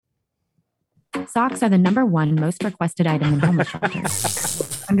Socks are the number one most requested item in homeless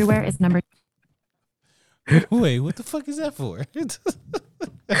shelters. Underwear is number. Wait, what the fuck is that for?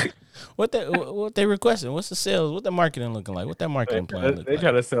 What they requesting? What's the sales? What the marketing looking like? What that marketing plan look They like?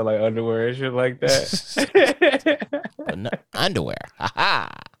 try to sell like underwear and shit like that. But no, underwear. Ha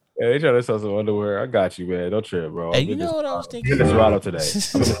Yeah, they try to sell some underwear. I got you, man. Don't trip, bro. Hey, you know what I was thinking? I'm in the Serato today.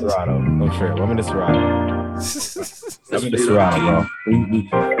 I'm in the Serato. Don't trip. I'm in the Serato. I'm in the Serato, bro.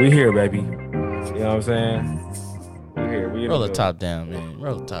 We here, baby. You know what I'm saying? We here. We Roll the top down, man.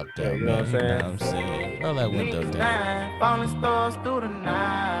 Roll the top down, you know man. what I'm You know what I'm saying? Roll that window down.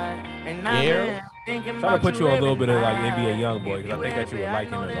 Yeah. Trying to put you on a little bit of like NBA Youngboy because I think that you would like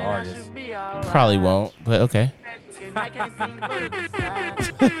him as an artist. Probably won't, but okay. I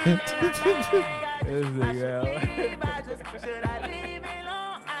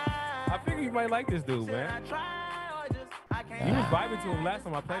figure you might like this dude, man. You was vibing to him last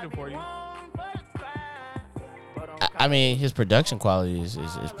time I played him for you. I mean, his production quality is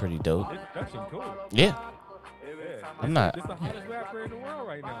pretty dope. His production cool. Yeah. I'm not. This the hottest rapper in the world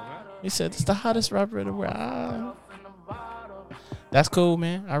right now, man. He said it's the hottest rapper in the world. Ah. That's cool,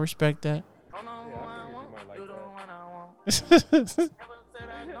 man. I respect that.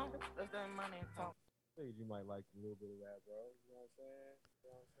 You might like a little bit of that, bro. You know what I'm saying?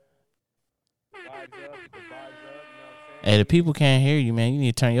 Vibes up, the vibes up, you know what I'm saying? Hey, the people can't hear you, man. You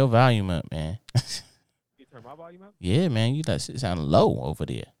need to turn your volume up, man. You turn my volume up? Yeah, man. You sound low over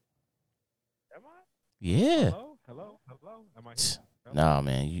there. Am I? Yeah. Hello? Am I here? Nah,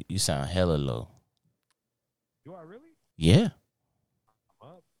 man. You sound hella low. Do I really? Yeah. I'm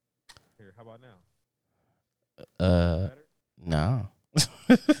up. Here, how about now? Better? No. No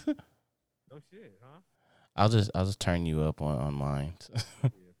shit, huh? I'll just turn you up on mine. Yeah, for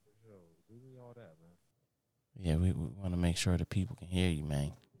sure. Do me all that, man. Yeah, we want to make sure the people can hear you,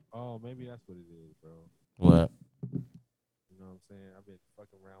 man. Oh, maybe that's what it is, bro. What? You know what I'm saying? I've been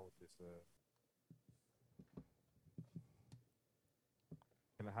fucking around with this.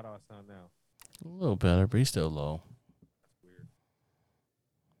 How do I sound now? A little better, but he's still low. That's weird.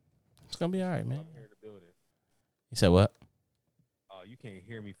 It's gonna be all right, man. I'm here in the building. You said what? Oh, you can't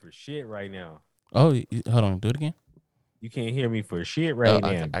hear me for shit right now. Oh, hold on. Do it again. You can't hear me for shit right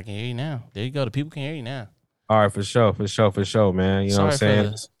now. I can hear you now. There you go. The people can hear you now. All right, for sure, man. You know what I'm saying?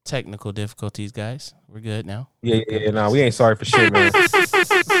 For the technical difficulties, guys. We're good now. Yeah. Nah, we ain't sorry for shit, man. Can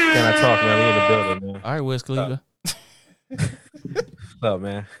I talk, man? We in the building, man. All right, Wiz Khalifa. What's up,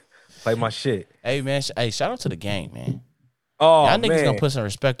 man? Play my shit. Hey, man. Shout out to the game, man. Oh, y'all niggas man. gonna put some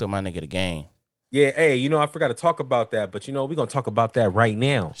respect on my nigga, the game. Yeah, hey, I forgot to talk about that, but we're gonna talk about that right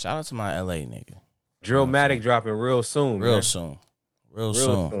now. Shout out to my LA nigga. Drillmatic dropping real soon. Real soon.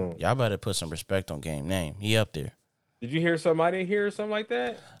 Y'all better put some respect on game name. He up there. Did you hear something I didn't hear or something like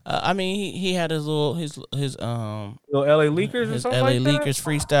that? I mean, he had his little little LA Leakers or his something LA like that? Leakers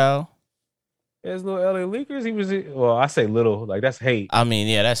freestyle. His little LA Leakers. He was I say little, like that's hate. I mean,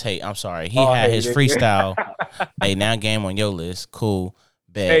 yeah, that's hate. I'm sorry. He had his freestyle. Hey, now game on your list. Cool.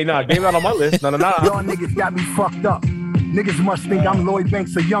 Bet. Hey, nah, game out on my list. No. Y'all niggas got me fucked up. Niggas must think I'm Lloyd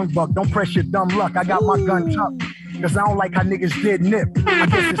Banks or Young Buck. Don't press your dumb luck. I got my gun tucked. Cause I don't like how niggas did nip. I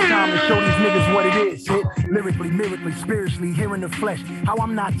guess it's time to show these niggas what it is. Hit lyrically, spiritually, here in the flesh. How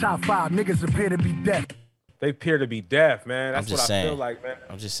I'm not top 5. Niggas appear to be deaf. They appear to be deaf, man. That's I'm just what saying. I feel like, man.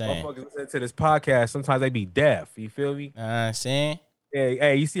 I'm just saying. Motherfuckers listen to this podcast. Sometimes they be deaf. You feel me? Saying.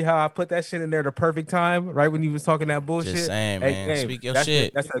 Hey, you see how I put that shit in there the perfect time, right when you was talking that bullshit? Just saying, man. Hey, Speak your that's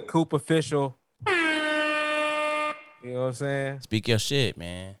shit. That's a Coop official. You know what I'm saying? Speak your shit,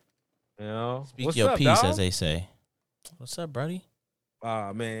 man. You know? Speak What's your up, piece, dog? as they say. What's up, buddy?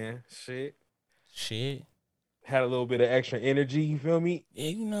 Ah, man. Shit. Had a little bit of extra energy, you feel me? Yeah,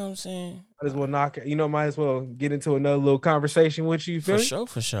 you know what I'm saying? Might as well might as well get into another little conversation with you, feel me?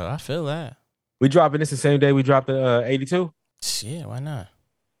 For sure. I feel that. We dropping this the same day we dropped the 82? Yeah, why not?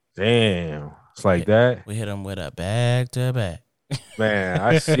 Damn. It's like that. We hit them with a back to back. Man,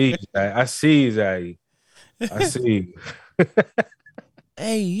 I see. I see, Zaddy. I see.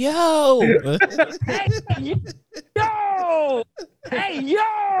 Hey, yo. Yo!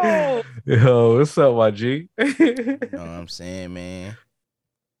 Yo, what's up, my G? You know what I'm saying, man?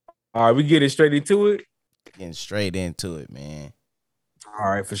 All right, we getting straight into it. Getting straight into it, man. All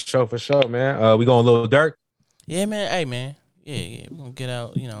right, for sure, man. We going a little Dirk? Yeah, man. Hey, man. Yeah. We're gonna get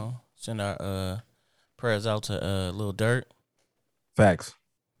out, send our prayers out to Lil Durk. Facts.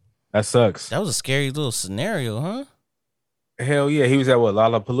 That sucks. That was a scary little scenario, huh? Hell yeah. He was at what,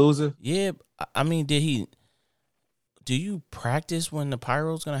 Lollapalooza? Yeah. I mean, do you practice when the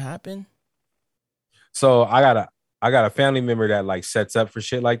pyro's gonna happen? So I got a family member that like sets up for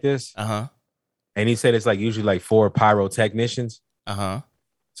shit like this. Uh-huh. and he said it's like usually like 4 pyrotechnicians.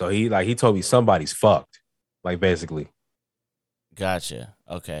 So he told me somebody's fucked, like basically. Gotcha.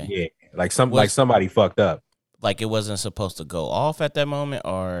 Okay. Yeah, like somebody fucked up. Like it wasn't supposed to go off at that moment,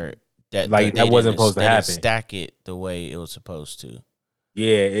 or that that wasn't supposed to happen. Stack it the way it was supposed to.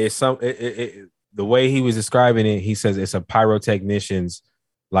 Yeah, it's the way he was describing it. He says it's a pyrotechnician's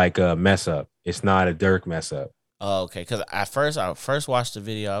like a mess up. It's not a Dirk mess up. Oh, okay. Because I first watched the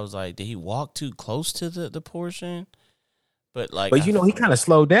video, I was like, did he walk too close to the portion? But he kind of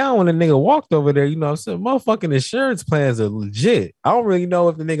slowed down when the nigga walked over there. You know, so motherfucking insurance plans are legit. I don't really know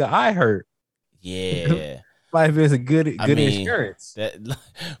if the nigga I hurt. Yeah. Life is a good insurance. That,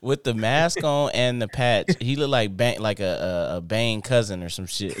 with the mask on and the patch, he looked like a Bane cousin or some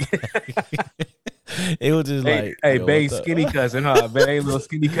shit. It was just Bane skinny cousin, huh? Bane little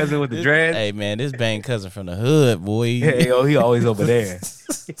skinny cousin with the dread. Hey man, this Bane cousin from the hood, boy. Hey, he always over there.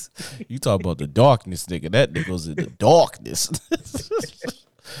 You talk about the darkness, nigga. That nigga was in the darkness.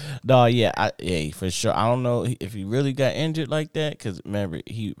 No, yeah, for sure. I don't know if he really got injured like that, because remember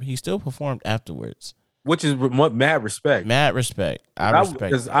he still performed afterwards. Which is mad respect. Mad respect. I respect.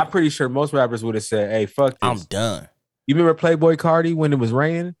 Because I'm pretty sure most rappers would have said, "Hey, fuck this. I'm done." You remember Playboy Cardi when it was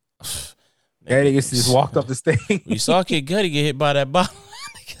raining? That nigga just walked up the stage. You saw Kid Cudi get hit by that bottle.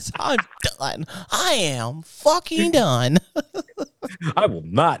 I'm done. I am fucking done. I will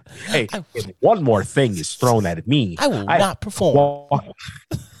not. Hey, if one more thing is thrown at me, I will not perform.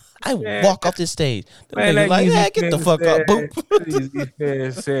 I will walk off this stage. Man, like, get the fuck up.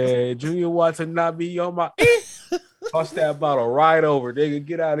 Boop. Said Junior Watanabe on my toss that bottle right over. Nigga,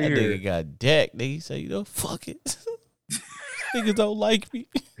 get out of here. Nigga got decked. Nigga say, fuck it. Niggas don't like me.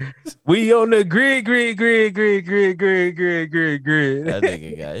 We on the grid. That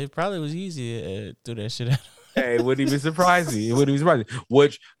nigga got it. Probably was easy to do that shit out. Hey, it wouldn't even surprise me.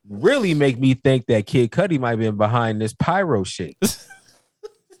 Which really make me think that Kid Cudi might have been behind this pyro shit.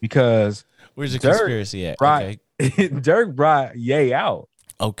 Because where's the conspiracy at? Dirk brought Ye out.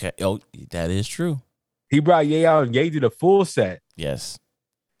 Okay. Oh, that is true. He brought Ye out and Ye did a full set. Yes.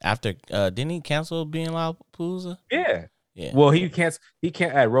 After didn't he cancel Being Loudpalooza? Yeah. Well, he can't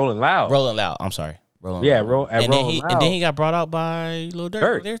at Rolling Loud. Rolling Loud. I'm sorry. Rolling Loud. Loud. And then he got brought out by Lil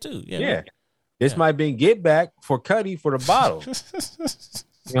Durk there too. Yeah. This might be Get Back for Cudi for the bottle.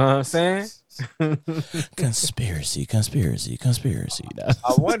 You know what I'm saying? Conspiracy.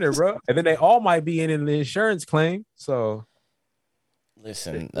 I wonder, bro. And then they all might be in the insurance claim. So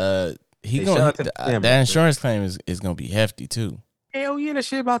listen, that insurance claim is gonna be hefty too. Hell yeah, that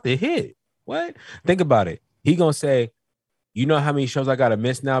shit about to hit. What? Think about it. He gonna say, you know how many shows I gotta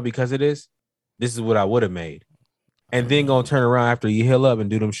miss now because of this? This is what I would have made. And then gonna turn around after you heal up and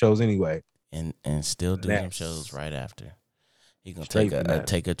do them shows anyway. And still do them shows right after. He gonna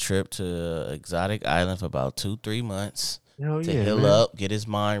take a trip to exotic island for about 2-3 months to heal up, get his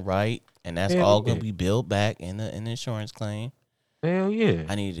mind right, and that's all gonna be built back in the insurance claim. Hell yeah!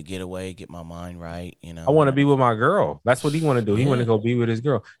 I need to get away, get my mind right. You know, I want to be with my girl. That's what he want to do. He want to go be with his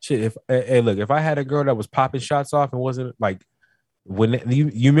girl. Shit, if I had a girl that was popping shots off and wasn't like when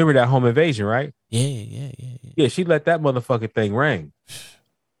you remember that home invasion, right? Yeah. She let that motherfucking thing ring.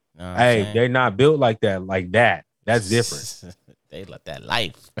 They're not built like that. That's different. They let that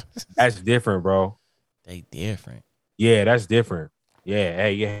life. That's different, bro. They different. Yeah, that's different. Yeah,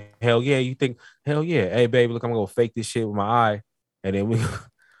 hey, yeah, hell yeah. You think, hell yeah. Hey, baby, look, I'm gonna fake this shit with my eye, and then we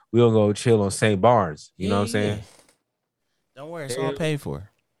gonna go chill on St. Barnes. You know what I'm saying? Yeah. Don't worry, it's all paid for.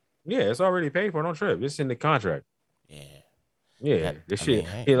 Yeah, it's already paid for. Don't trip. It's in the contract. Yeah. This shit.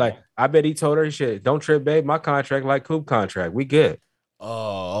 I bet he told her shit. Don't trip, babe. My contract like Coop contract. We good.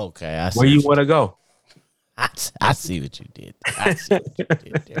 Oh, okay. I see. Where you want to go? I see what you did. There,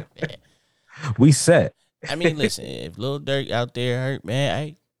 man. We set. I mean, listen, if Lil Durk out there hurt,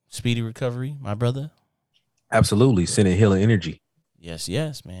 man, speedy recovery, my brother. Absolutely. Sending healing energy.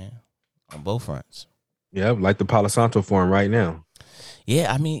 Yes, man. On both fronts. Yeah, like the Palo Santo for him right now.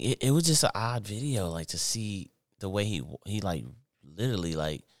 Yeah, I mean, it was just an odd video, like to see the way he like literally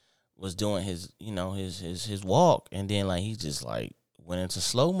like was doing his, you know, his walk, and then like he just like went into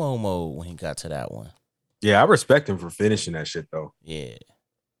slow-mo mode when he got to that one. Yeah, I respect him for finishing that shit though. Yeah.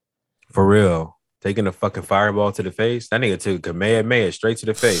 For real. Taking a fucking fireball to the face. That nigga took Kamehameha straight to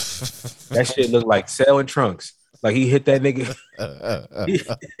the face. That shit looked like selling trunks. Like he hit that nigga.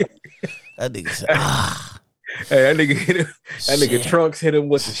 That nigga said, Hey, that nigga hit him. That nigga Trunks hit him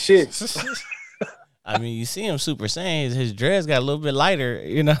with the shit. I mean, you see him Super Saiyan. His dress got a little bit lighter,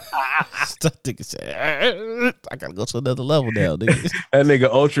 you know. That nigga said, I gotta go to another level now, nigga. That nigga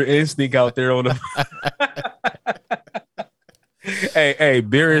Ultra Instinct out there on the. Hey,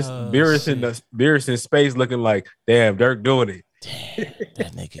 Beerus in space looking like, damn, Dirk doing it. Damn,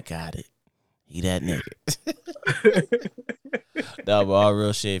 that nigga got it. He that nigga. No, but all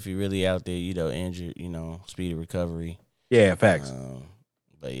real shit, if you really out there, injured, speedy recovery. Yeah, facts.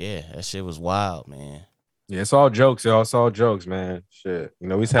 But yeah, that shit was wild, man. Yeah, it's all jokes, y'all. It's all jokes, man. Shit. We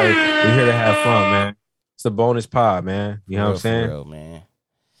here to have fun, man. It's a bonus pod, man. You know what I'm saying? For real, man.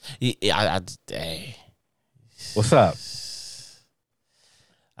 Hey. What's up?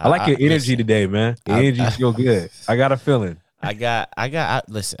 I like your energy today, man. Your energy feel good. I got a feeling.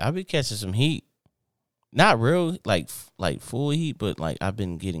 Listen, I've been catching some heat. Not real, like full heat, but like I've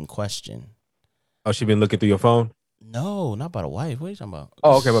been getting questioned. Oh, she been looking through your phone? No, not about a wife. What are you talking about?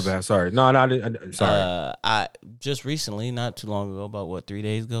 Oh, okay, my bad. Sorry. No, sorry. I just recently, not too long ago, about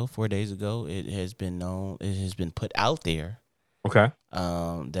 4 days ago, it has been put out there. Okay.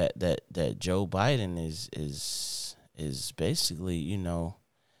 That Joe Biden is basically,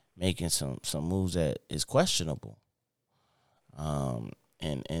 making some moves that is questionable.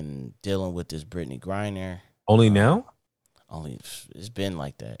 And dealing with this Brittany Griner. Only now? It's been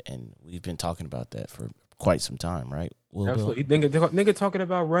like that, and we've been talking about that for quite some time, right? Absolutely. Nigga talking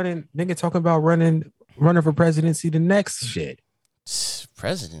about running for presidency. The next shit.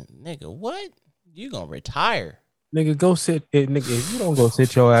 President, nigga, what? You gonna retire? Nigga, go sit. Nigga, if you don't go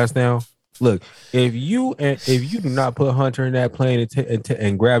sit your ass down. Look, if you do not put Hunter in that plane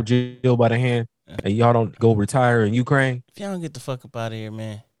and grab Jill by the hand, and y'all don't go retire in Ukraine, if y'all don't get the fuck up out of here,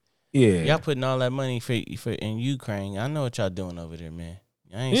 man. Yeah, y'all putting all that money for in Ukraine. I know what y'all doing over there, man.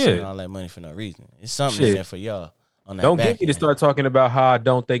 I ain't spending all that money for no reason. It's something in there for y'all. On that don't get me to start talking about how I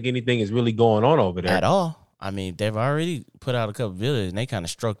don't think anything is really going on over there at all. I mean, they've already put out a couple videos and they kind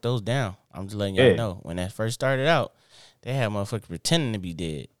of struck those down. I'm just letting y'all know when that first started out, they had motherfuckers pretending to be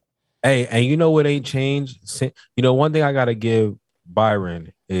dead. Hey, and you know what ain't changed? One thing I gotta give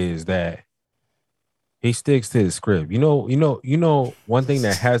Byron is that he sticks to his script. You know, one thing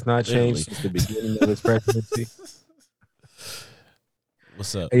that has not changed since the beginning of his presidency.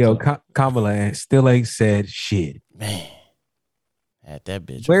 What's up? Hey, yo, Kamala still ain't said shit. Man, at that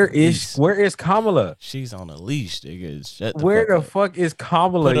bitch. Where is Kamala? She's on a leash, nigga. Where the fuck is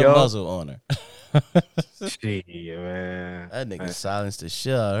Kamala? Put a muzzle on her. Shit, man. That nigga silenced the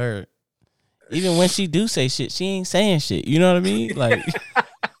shit out of her. Even when she do say shit, she ain't saying shit. You know what I mean? Like,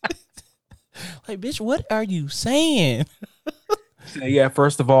 like, bitch, what are you saying? Yeah,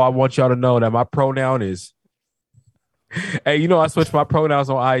 first of all, I want y'all to know that my pronoun is. Hey, I switched my pronouns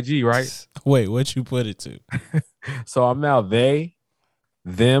on IG, right? Wait, what you put it to? So I'm now they,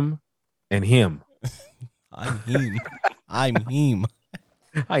 them, and him. I'm him. I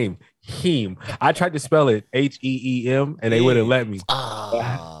am him. I tried to spell it HEEM, and they wouldn't let me.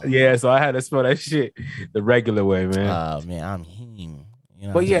 Yeah, so I had to spell that shit the regular way, man. Oh man, I'm him.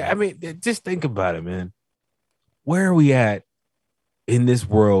 But yeah, I mean, just think about it, man. Where are we at in this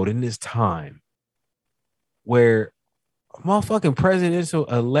world, in this time, where motherfucking presidential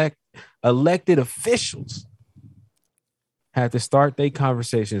elected officials have to start their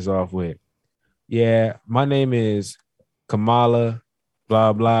conversations off with, yeah, my name is Kamala,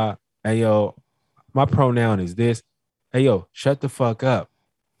 blah, blah. Hey, yo, my pronoun is this. Hey, yo, shut the fuck up.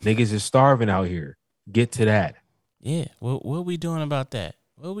 Niggas is starving out here. Get to that. Yeah, what we doing about that?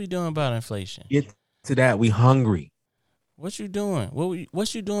 What we doing about inflation? Get to that. We hungry. What you doing?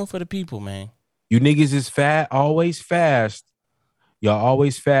 What you doing for the people, man? You niggas is always fast. Y'all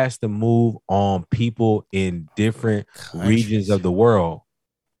always fast to move on people in different regions of the world.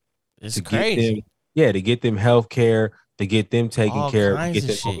 It's crazy. To get them health care, to get them taken care of, to get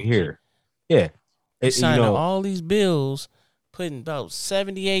them over here. Yeah. Signing all these bills, putting about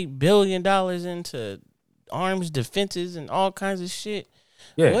 $78 billion into arms defenses and all kinds of shit.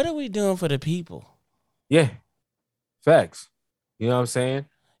 Yeah. What are we doing for the people? Yeah. Facts. You know what I'm saying?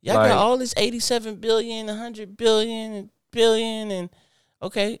 Y'all got all this 87 billion, 100 billion, and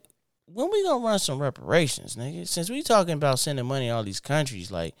okay, when we gonna run some reparations, nigga? Since we talking about sending money to all these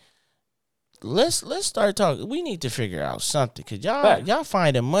countries, like let's start talking. We need to figure out something, cause y'all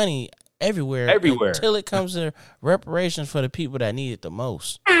finding money everywhere until it comes to reparations for the people that need it the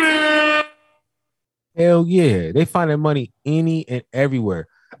most. Hell yeah, they finding money any and everywhere.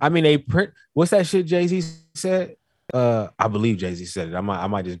 I mean, they print. What's that shit Jay-Z said? I believe Jay-Z said it. I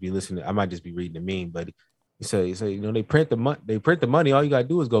might just be listening. I might just be reading the meme, but he said, they print the money. They print the money. All you gotta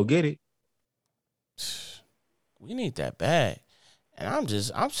do is go get it. We need that bad, and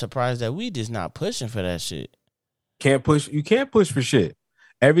I'm surprised that we just not pushing for that shit. You can't push for shit.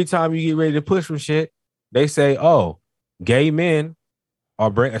 Every time you get ready to push for shit, they say, "Oh, gay men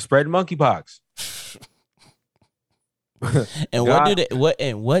are spreading monkeypox."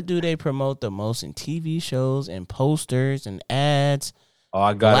 And what do they promote the most in TV shows and posters and ads? Oh,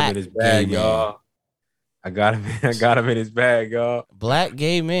 I got him in his bag, y'all. I got him in his bag, y'all. Black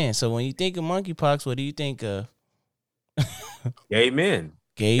gay men. So when you think of monkeypox, what do you think of? Gay men.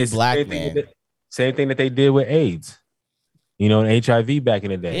 Gay black men. Same thing that they did with AIDS. You know, and HIV back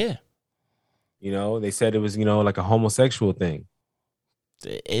in the day. Yeah. You know, they said it was, you know, like a homosexual thing.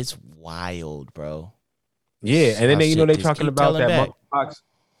 It's wild, bro. Yeah, and then they talking about that monkeypox.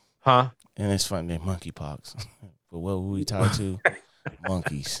 Huh? And it's funny, monkeypox. But what were we talking to?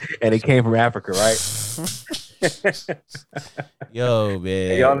 Monkeys. And it came from Africa, right? Yo,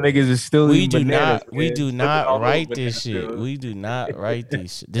 man. Y'all niggas is still we do not write this shit. We do not write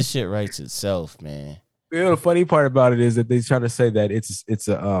this shit. This shit writes itself, man. You know, the funny part about it is that they're trying to say that it's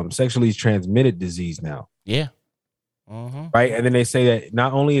a sexually transmitted disease now. Yeah. Right? And then they say that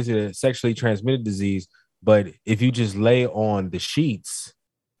not only is it a sexually transmitted disease, but if you just lay on the sheets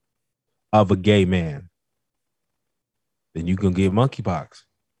of a gay man, then you can get monkeypox.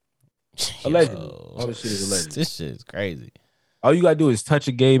 Allegedly. All this shit is alleged. This shit is crazy. All you gotta do is touch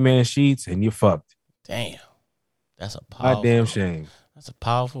a gay man's sheets and you're fucked. Damn. That's a powerful. Goddamn shame. That's a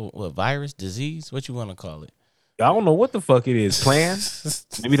powerful virus, disease? What you want to call it? I don't know what the fuck it is. Plan?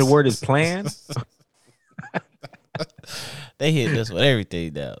 Maybe the word is plan. They hit us with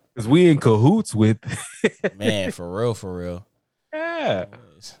everything now. Because we in cahoots with. Man, for real. Yeah.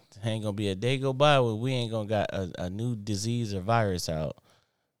 Ain't gonna be a day go by where we ain't gonna got a new disease or virus out.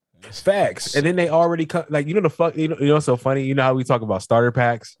 Facts. And then they already cut, like, you know the fuck, you know what's so funny? You know how we talk about starter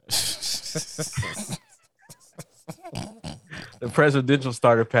packs? The presidential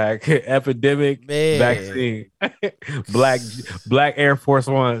starter pack, epidemic, man. Vaccine, black Air Force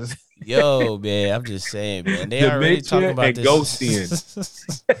Ones. Yo, man, I'm just saying, man. They already talking about this.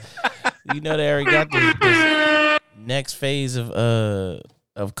 Ghosting. You know, they already got this next phase of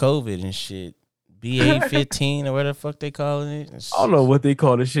COVID and shit. BA-15 or whatever the fuck they calling it. I don't know what they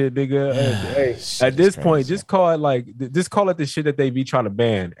call the shit, nigga. Hey, at this point, just call it the shit that they be trying to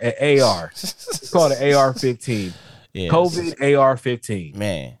ban. An AR. Just call it an AR-15. Yeah, COVID AR-15.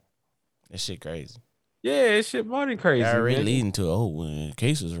 Man, that shit crazy. Yeah, that shit more than crazy. They're already leading to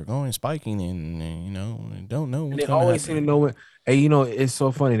cases are going spiking and you know, don't know. They always seem to know when. Hey, you know, it's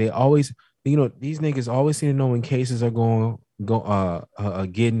so funny. They always, you know, these niggas always seem to know when cases are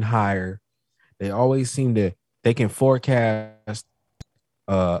getting higher. They always seem to, they can forecast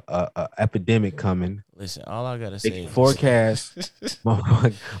a epidemic coming. Listen, all I gotta say is forecast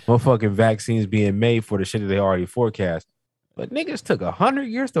motherfucking vaccines being made for the shit that they already forecast. But niggas took 100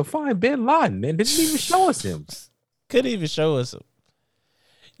 years to find Bin Laden and didn't even show us him. Couldn't even show us him.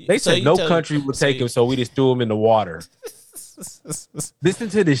 They said no country would take him, so we just threw him in the water. Listen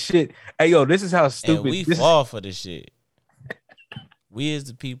to this shit. Hey, yo, this is how stupid. And we fall for this shit. We as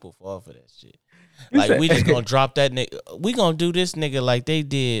the people fall for that shit. Like, we just gonna drop that nigga. We gonna do this nigga like they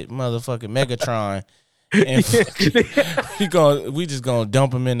did motherfucking Megatron. And we just gonna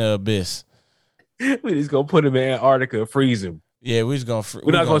dump him in the abyss. We just gonna put him in Antarctica, freeze him. Yeah, we just gonna.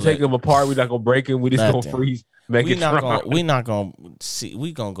 We're not gonna take him apart. We're not gonna break him. We just gonna freeze Megatron. We not gonna see.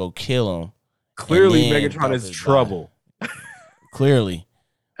 We gonna go kill him. Clearly, Megatron is trouble. Clearly,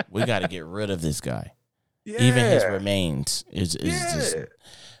 we got to get rid of this guy. Yeah. Even his remains is just.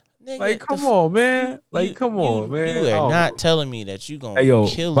 Nigga, like, come on, man. Like, come on, man. You are not telling me that you gonna kill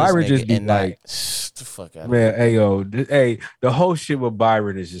this nigga just be and like, the fuck out of man. Hey, yo, the whole shit with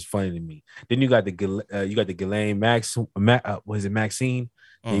Byron is just funny to me. Then you got the Ghislaine Maxine. Was it Maxine?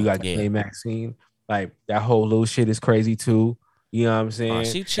 Then you got Ghislaine Maxine. Like, that whole little shit is crazy too. You know what I'm saying?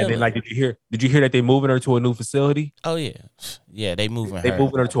 She chilling. And then, like, did you hear that they moving her to a new facility? Oh yeah, they moving her. They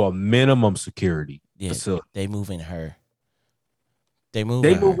moving her to a minimum security facility. They moving her. They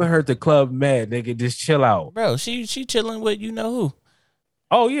moving her to Club Med, nigga. Just chill out, bro. She chilling with you know who?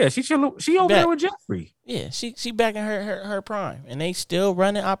 Oh yeah, she chilling. She over there with Jeffrey. Yeah, she back in her prime, and they still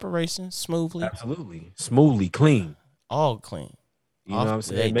running operations smoothly. Absolutely, smoothly, clean, all clean. You know what I'm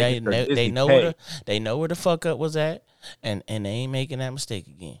saying? They know where the fuck up was at, and they ain't making that mistake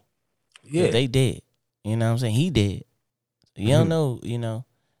again. Yeah, they did. You know what I'm saying? He did. You don't know. You know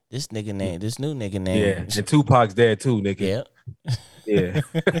this nigga name, this new nigga name. Yeah, and Tupac's dead too, nigga. Yeah. Yeah.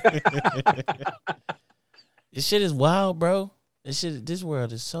 This shit is wild, bro. This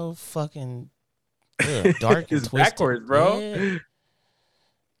world is so fucking dark and it's twisted. Backwards, bro. Yeah.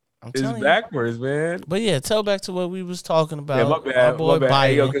 It's backwards, man. But yeah, tell back to what we was talking about. Yeah, my bad. Our boy Biden.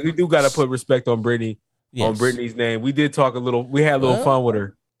 Hey, yo, cause we do gotta put respect on Brittany. Yes. On Brittany's name. We did talk we had a little fun with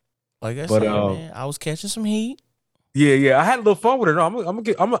her. Like I said, man, I was catching some heat. Yeah. I had a little fun with her. No, I'm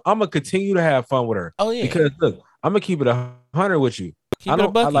gonna continue to have fun with her. Oh yeah. Because look, I'm gonna keep it 100 with you. Keep it a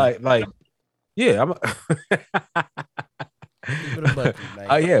bucky. Yeah, I'm. Keep it a bucky,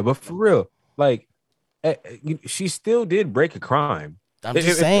 man. Yeah, but for real, like, she still did break a crime. I'm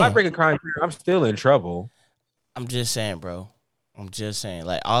just saying. If I break a crime, I'm still in trouble. I'm just saying, bro. I'm just saying.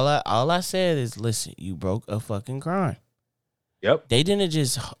 Like, all I said is, listen, you broke a fucking crime. Yep. They didn't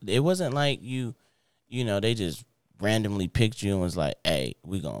just. It wasn't like you know, they just randomly picked you and was like, hey,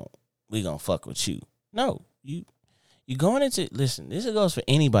 we gonna fuck with you. No, you going into, listen, this goes for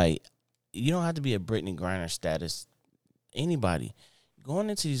anybody. You don't have to be a Brittany Griner status. Anybody going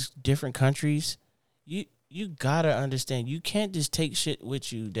into these different countries, you gotta understand, you can't just take shit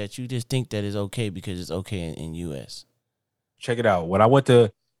with you that you just think that is okay because it's okay in US. Check it out. When I went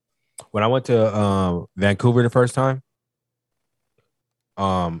to Vancouver the first time,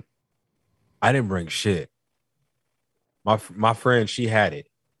 I didn't bring shit. My friend, she had it.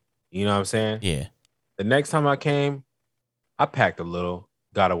 You know what I'm saying? Yeah. The next time I came, I packed a little,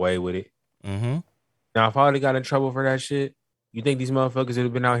 got away with it. Mm-hmm. Now, if I would have got in trouble for that shit, you think these motherfuckers would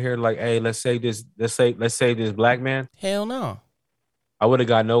have been out here like, hey, let's save this black man? Hell no. I would have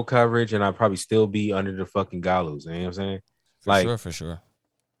got no coverage, and I'd probably still be under the fucking gallows. You know what I'm saying? For sure.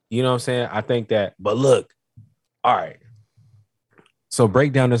 You know what I'm saying? I think that. But look, all right. So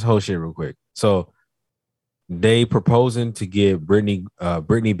break down this whole shit real quick. So they proposing to give Brittany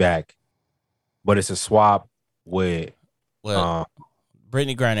back, but it's a swap with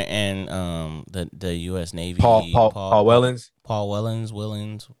Brittany Griner and the U.S. Navy. Paul Wellens. Paul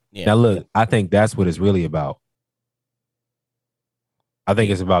Wellens. Yeah. Now look, I think that's what it's really about. I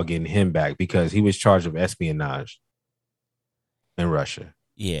think it's about getting him back because he was charged of espionage in Russia.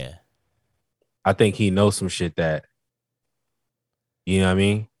 Yeah. I think he knows some shit that, you know what I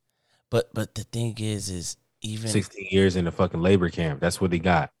mean? But the thing is even 16 years in a fucking labor camp. That's what he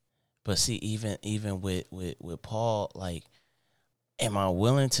got. But see, even with Paul, like, am I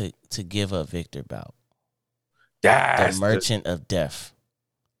willing to give up Victor Bout? That's the merchant of death.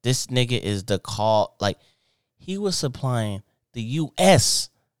 This nigga is the call. Like, he was supplying the U.S.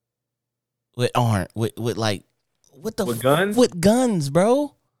 with guns? With guns,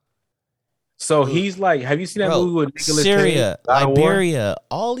 bro. So he's like, have you seen that movie with Nicolas Syria, Cage? Liberia,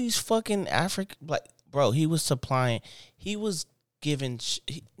 all these fucking African, like, bro, he was supplying, he was giving,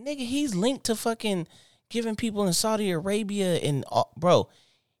 nigga, he's linked to fucking giving people in Saudi Arabia and, bro,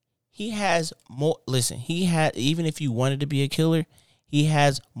 he has more, listen, even if you wanted to be a killer, he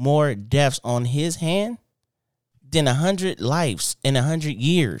has more deaths on his hand than 100 lives in 100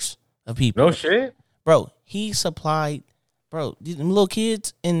 years of people. No shit. Bro, he supplied, bro, them little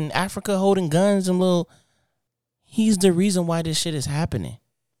kids in Africa holding guns and he's the reason why this shit is happening.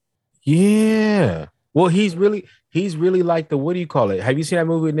 Yeah. Well, he's really like the, what do you call it? Have you seen that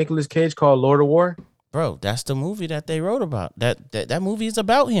movie with Nicolas Cage called Lord of War? Bro, that's the movie that they wrote about. That movie is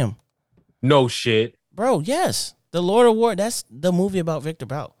about him. No shit. Bro, yes. The Lord of War, that's the movie about Victor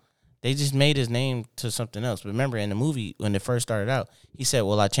Bout. They just made his name to something else. Remember, in the movie, when it first started out, he said,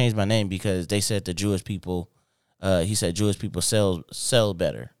 well, I changed my name because they said the Jewish people, he said Jewish people sell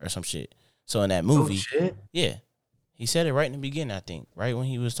better or some shit. So in that movie, yeah, he said it right in the beginning, I think, right when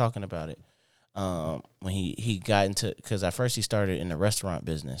he was talking about it. When he got into, because at first he started in the restaurant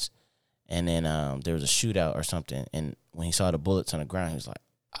business, and then there was a shootout or something, and when he saw the bullets on the ground, he was like,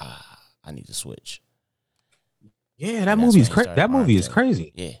 I need to switch. Yeah, that movie is crazy. That movie is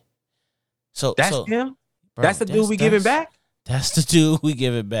crazy. Yeah. So that's him. Bro, that's the dude we giving back. That's the dude we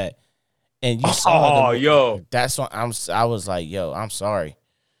giving back. And you saw, yo, that's what I was like, yo, I'm sorry.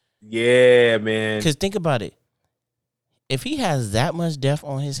 Yeah, man. Because think about it. If he has that much death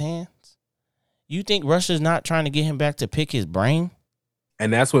on his hands, you think Russia's not trying to get him back to pick his brain?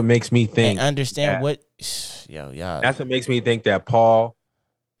 And that's what makes me think and understand what, That's what makes me think that Paul,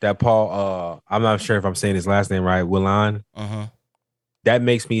 I'm not sure if I'm saying his last name right, Whelan. Uh-huh. That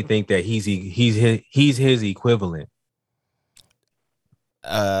makes me think that he's his equivalent.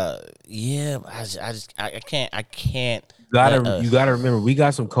 Yeah, I can't. You gotta remember, we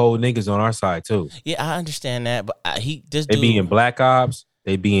got some cold niggas on our side too. Yeah, I understand that, but they be in black ops.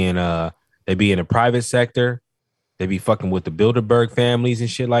 They be in the private sector. They be fucking with the Bilderberg families and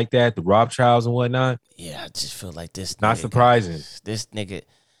shit like that, the Rothschilds and whatnot. Yeah, I just feel like this. Not surprising. This nigga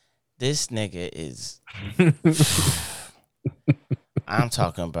is. I'm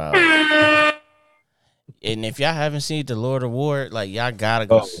talking about. And if y'all haven't seen the Lord of War, like, y'all gotta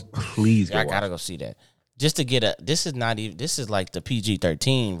go. Please, y'all gotta go see that. Just to get this is not even. This is like the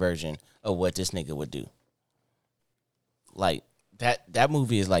PG-13 version of what this nigga would do. Like that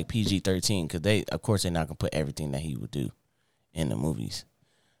movie is like PG-13 because they're not gonna put everything that he would do in the movies.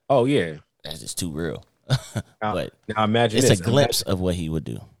 Oh yeah, that's just too real. But now imagine it's a glimpse of what he would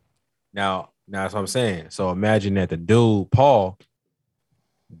do. Now that's what I'm saying. So imagine that the dude, Paul,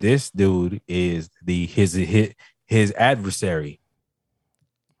 this dude is his adversary.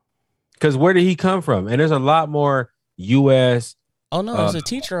 Because where did he come from? And there's a lot more U.S. Oh no, there's a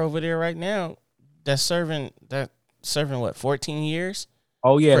teacher over there right now that's serving what 14 years.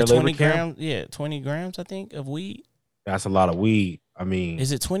 Oh yeah, for 20 grams. Yeah, 20 grams I think of weed. That's a lot of weed. I mean,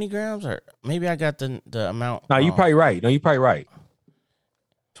 is it 20 grams or maybe I got the amount? No, you're probably right.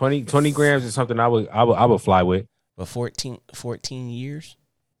 20 grams is something I would fly with. But 14 years?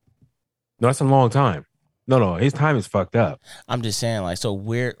 No, that's a long time. No, his time is fucked up. I'm just saying, like, so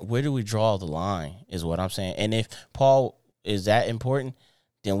where do we draw the line is what I'm saying. And if Paul is that important,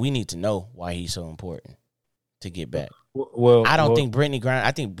 then we need to know why he's so important to get back. Well, I don't think Brittany Griner.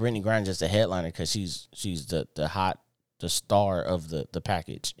 I think Brittany Griner is just a headliner because she's the star of the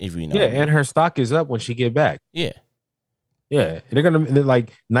package. If you know, yeah, and her stock is up when she get back. Yeah, they're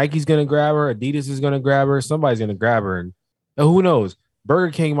like Nike's gonna grab her, Adidas is gonna grab her, somebody's gonna grab her, and who knows?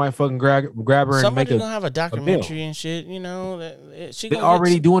 Burger King might fucking grab her. Somebody's gonna have a documentary and shit. You know, they're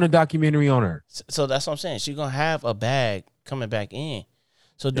already doing a documentary on her. So that's what I'm saying. She's gonna have a bag coming back in.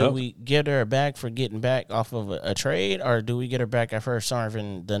 So do we get her back for getting back off of a trade, or do we get her back after her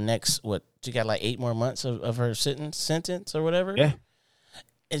serving the next, she got like 8 more months of her sentence or whatever? Yeah.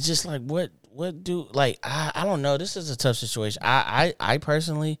 It's just like, I don't know. This is a tough situation. I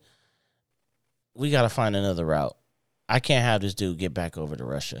personally, we got to find another route. I can't have this dude get back over to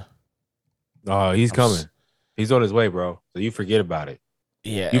Russia. Oh, he's coming. He's on his way, bro. So you forget about it.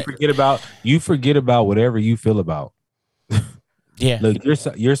 Yeah. You forget about whatever you feel about. Yeah. Look,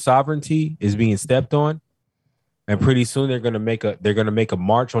 your sovereignty is being stepped on, and pretty soon they're gonna make a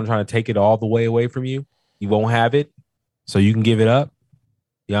march on trying to take it all the way away from you. You won't have it, so you can give it up.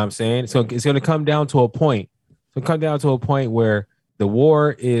 You know what I'm saying? So it's gonna come down to a point. Where the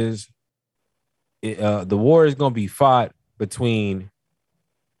war is gonna be fought between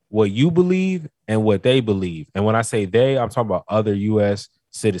what you believe and what they believe. And when I say they, I'm talking about other U.S.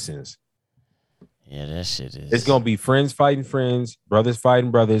 citizens. Yeah, that shit is. It's gonna be friends fighting friends, brothers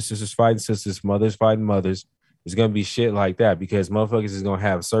fighting brothers, sisters fighting sisters, mothers fighting mothers. It's gonna be shit like that because motherfuckers is gonna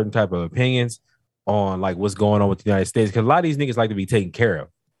have certain type of opinions on like what's going on with the United States. Because a lot of these niggas like to be taken care of.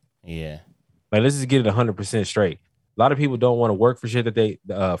 Yeah, like let's just get it 100% straight. A lot of people don't want to work for shit that they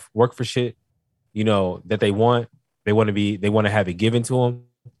work for shit, you know, that they want. They want to have it given to them.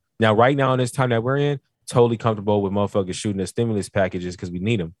 Now, right now in this time that we're in, totally comfortable with motherfuckers shooting the stimulus packages because we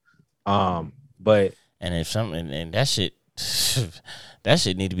need them. But if something and that shit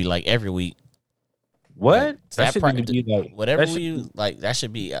need to be like every week. What? That should be like whatever that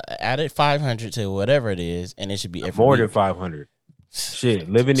should be added 500 to whatever it is, and it should be every more week. than 500. Shit,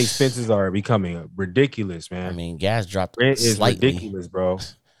 living expenses are becoming ridiculous, man. I mean, gas dropped. Rent is ridiculous, bro.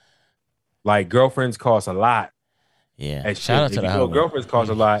 Like girlfriends cost a lot. Yeah, and shout out to the girlfriends cost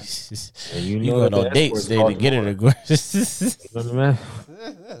a lot. And you go on dates to get it. It's a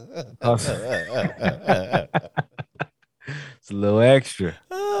little extra.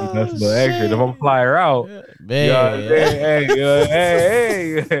 That's a little extra. If I'm fly her out, man.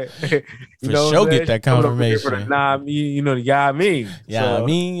 Hey. For sure, get that confirmation. You know the guy me. Yeah, I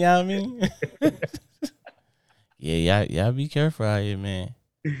mean. Yeah, y'all be careful out here, man.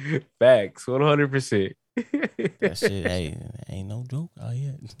 Facts, 100%. That shit, ain't no joke out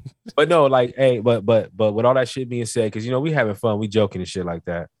here. But no, like, but with all that shit being said, because you know we having fun, we joking and shit like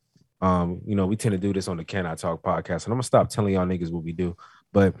that. You know, we tend to do this on the Can I Talk podcast, and I'm gonna stop telling y'all niggas what we do.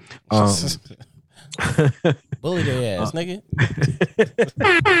 But bully their ass, nigga.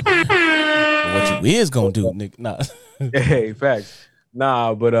 What you is gonna do, nigga? Nah. Hey, facts.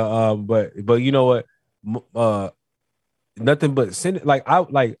 Nah, but you know what? Nothing but send.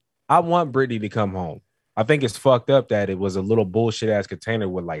 I want Brittany to come home. I think it's fucked up that it was a little bullshit ass container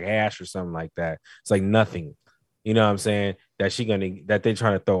with like hash or something like that. It's like nothing. You know what I'm saying? That they're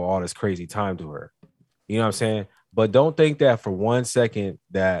trying to throw all this crazy time to her. You know what I'm saying? But don't think that for 1 second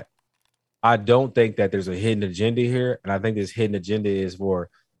that I don't think that there's a hidden agenda here. And I think this hidden agenda is for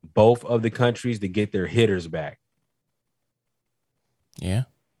both of the countries to get their hitters back. Yeah.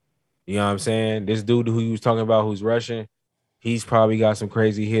 You know what I'm saying? This dude who you was talking about who's Russian, he's probably got some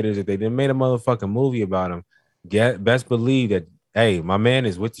crazy hitters. If they didn't made a motherfucking movie about him, best believe that, hey, my man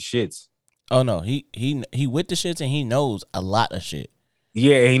is with the shits. Oh no, he with the shits and he knows a lot of shit.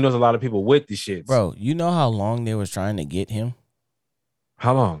 Yeah, he knows a lot of people with the shits. Bro, you know how long they was trying to get him?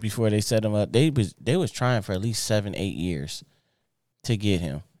 How long? Before they set him up. They was trying for at least 7-8 years to get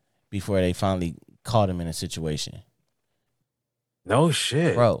him before they finally caught him in a situation. No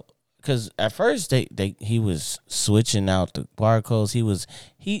shit. Bro, because at first he was switching out the barcodes.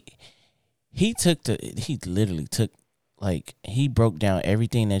 He literally took, like, he broke down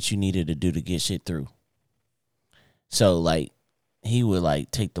everything that you needed to do to get shit through. So like he would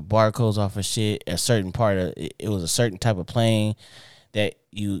like take the barcodes off of shit. A certain part of it was a certain type of plane that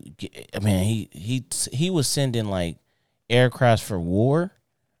you get. I mean, he was sending like aircrafts for war,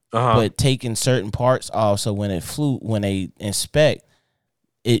 but taking certain parts off. So when they inspect,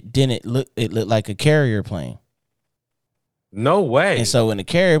 it looked like a carrier plane. No way. And so when the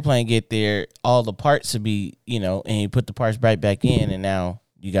carrier plane get there, all the parts would be, and you put the parts right back in, and now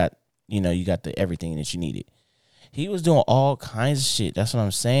you got the everything that you needed. He was doing all kinds of shit. That's what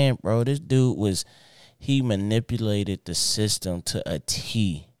I'm saying, bro. This dude he manipulated the system to a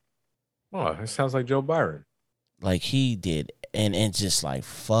T. Oh, it sounds like Joe Byron. Like he did. And just like,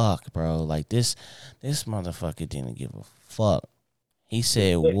 fuck, bro. Like this motherfucker didn't give a fuck. He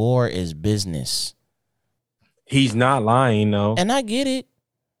said war is business. He's not lying, though. And I get it.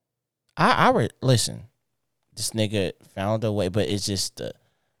 Listen, this nigga found a way, but it's just the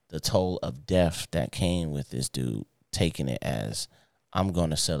toll of death that came with this dude taking it as, I'm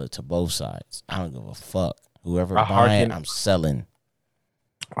going to sell it to both sides. I don't give a fuck. Whoever buying, I'm selling.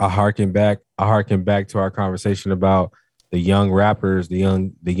 I harken back to our conversation about the young rappers, the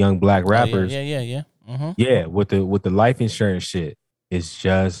young black rappers. Yeah. Mm-hmm. Yeah, with the life insurance shit, it's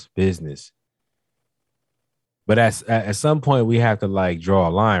just business. But at some point we have to like draw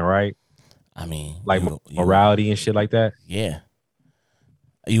a line, right? I mean, like morality and shit like that. Yeah.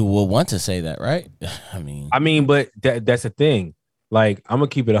 You will want to say that, right? I mean, but that's the thing. Like, I'm gonna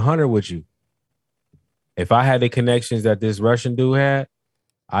keep it 100 with you. If I had the connections that this Russian dude had,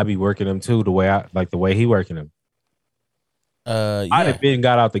 I'd be working them too, the way he working them. Yeah. I'd have been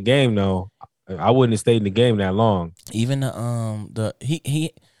got out the game though. I wouldn't have stayed in the game that long. Even bro,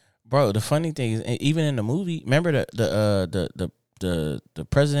 the funny thing is, even in the movie, remember the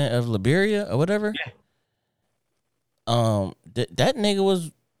president of Liberia or whatever? Yeah. That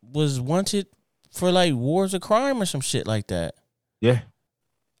nigga was wanted for like wars of crime or some shit like that. Yeah.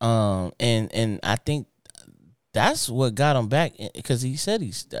 And I think that's what got him back, because he said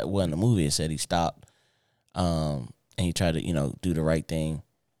in the movie it said he stopped, and he tried to do the right thing,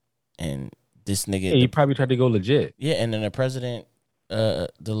 and this nigga he probably tried to go legit. Yeah, and then the president, the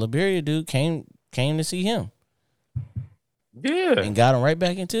Liberia dude came to see him. Yeah, and got him right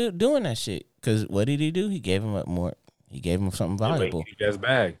back into doing that shit. Because what did he do? He gave him something valuable. That's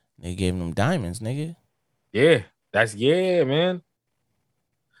bag. They gave him diamonds, nigga. Yeah, man.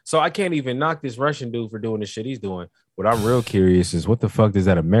 So I can't even knock this Russian dude for doing the shit he's doing. What I'm real curious is, what the fuck does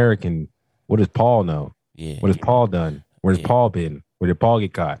that American? What does Paul know? Yeah. What has Paul done? Where's Paul been? Where did Paul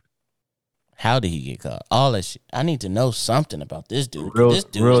get caught? How did he get caught? All that shit. I need to know something about this dude. This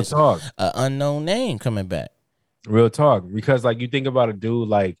dude real talk. An unknown name coming back. Real talk. Because like you think about a dude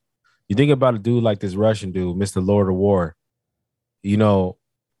like this Russian dude, Mr. Lord of War.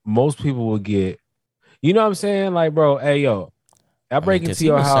 Most people will get. You know what I'm saying? Like, bro, hey yo, I break into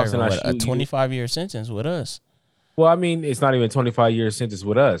your house and I shoot a 25-year sentence with us. Well, I mean, it's not even 25-year sentence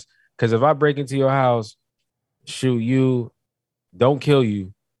with us. Because if I break into your house, shoot you, don't kill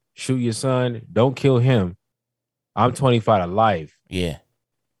you, shoot your son, don't kill him, I'm 25 to life. Yeah.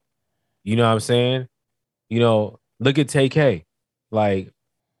 You know what I'm saying? Look at TK. Like,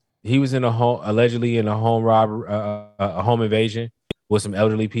 he was allegedly in a home robbery, a home invasion with some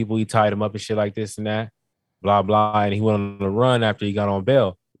elderly people. He tied them up and shit like this and that, blah, blah. And he went on the run after he got on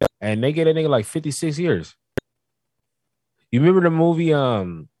bail. And they get that nigga like 56 years. You remember the movie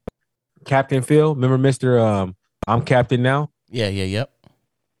Captain Phil? Remember Mr. I'm Captain Now? Yeah, yep.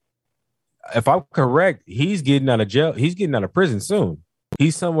 If I'm correct, he's getting out of jail. He's getting out of prison soon.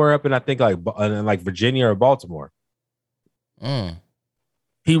 He's somewhere up in, I think, like Virginia or Baltimore.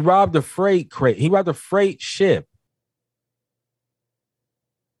 He robbed a freight crate. He robbed a freight ship.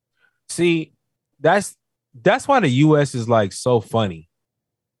 See, that's why the U.S. is like so funny.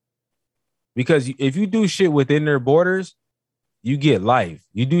 Because if you do shit within their borders, you get life.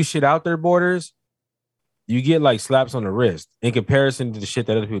 You do shit out their borders, you get like slaps on the wrist in comparison to the shit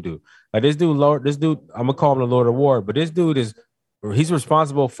that other people do. Like this dude, I'm gonna call him the Lord of War, but this dude he's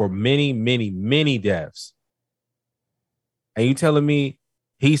responsible for many, many, many deaths. And you telling me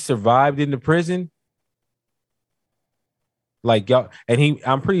he survived in the prison? Like y'all, and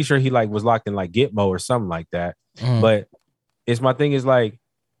I'm pretty sure he like was locked in like Gitmo or something like that. But my thing is like,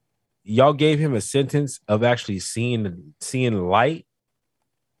 y'all gave him a sentence of actually seeing light,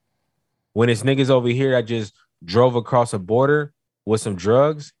 when it's niggas over here that just drove across a border with some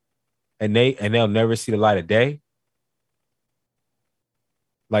drugs and they'll never see the light of day.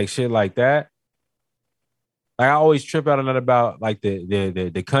 like shit like that. Like I always trip out on that about like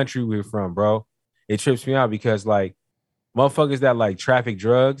the country we're from, bro. It trips me out because like motherfuckers that like traffic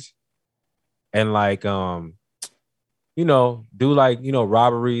drugs and like you know, do like, you know,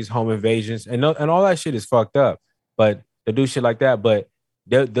 robberies, home invasions, and all that shit is fucked up. But they do shit like that. But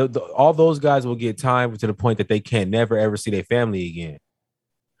all those guys will get time to the point that they can't never ever see their family again.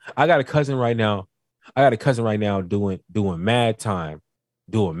 I got a cousin right now doing mad time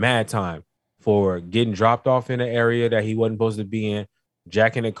for getting dropped off in an area that he wasn't supposed to be in,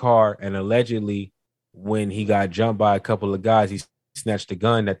 jacking a car, and allegedly when he got jumped by a couple of guys, he snatched the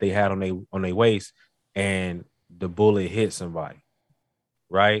gun that they had on their waist, and the bullet hit somebody,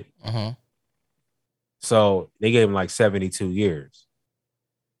 right? Uh-huh. So they gave him like 72 years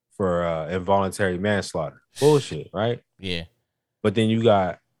for involuntary manslaughter. Bullshit, right? Yeah. But then you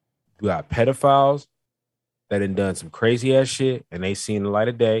got pedophiles that done some crazy ass shit and they seen the light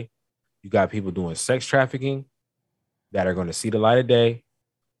of day. You got people doing sex trafficking that are going to see the light of day.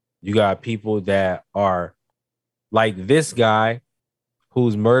 You got people that are like this guy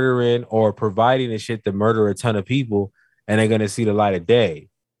who's murdering or providing the shit to murder a ton of people, and they're going to see the light of day.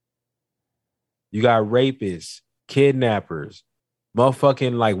 You got rapists, kidnappers,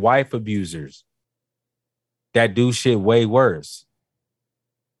 motherfucking like wife abusers that do shit way worse.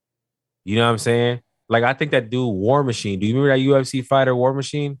 You know what I'm saying? Like, I think that dude War Machine. Do you remember that UFC fighter War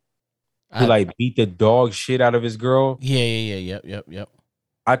Machine? Who like beat the dog shit out of his girl? Yeah. Yep.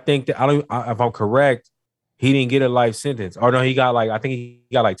 I think that if I'm correct, he didn't get a life sentence. Or no, he got like, I think he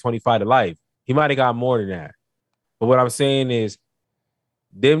got like 25 to life. He might have got more than that. But what I'm saying is,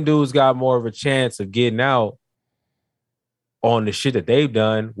 them dudes got more of a chance of getting out on the shit that they've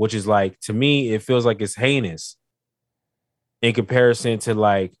done, which is like, to me, it feels like it's heinous in comparison to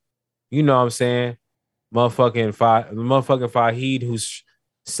like, you know what I'm saying? Motherfucking Fahid who's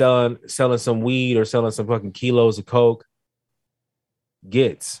selling some weed or selling some fucking kilos of coke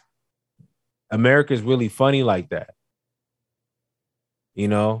gets. America's really funny like that. You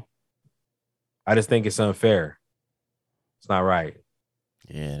know? I just think it's unfair. It's not right.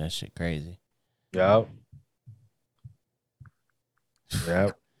 Yeah, that shit crazy. Yep.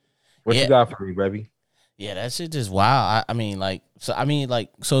 What you got for me, baby? Yeah, that shit just wild.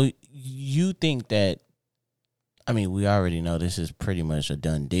 So you think that, I mean, we already know this is pretty much a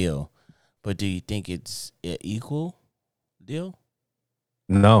done deal, but do you think it's an equal deal?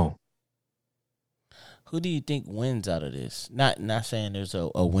 No. Who do you think wins out of this? Not saying there's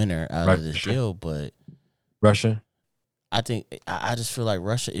a winner out of this deal, but Russia. I just feel like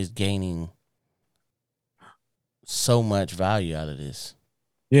Russia is gaining so much value out of this.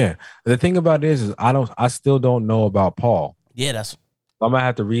 Yeah. The thing about this is I still don't know about Paul. Yeah, I'm gonna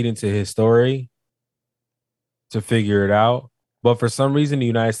have to read into his story to figure it out. But for some reason, the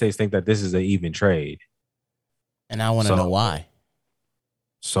United States think that this is an even trade. And I want to know why.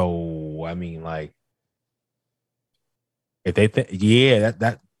 So, I mean, like, if they think, yeah,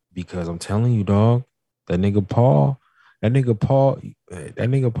 that because I'm telling you, dog, that nigga Paul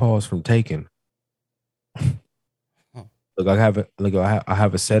is from Taken. Look, I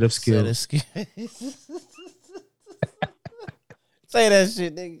have a set of skills. Say that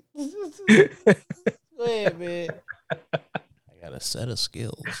shit, nigga. Go ahead, man. I got a set of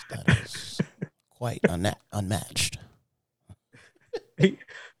skills that is quite unmatched.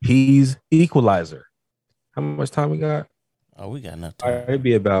 He's Equalizer. How much time we got? Oh, we got enough time. It'd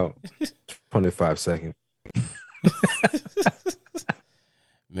be about 25 seconds.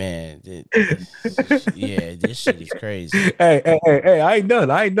 Man, this shit is crazy. Hey, I ain't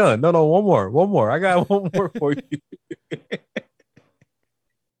done. No, one more. I got one more for you. This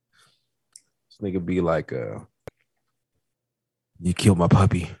nigga be like, you killed my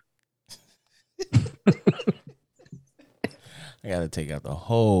puppy. I gotta take out the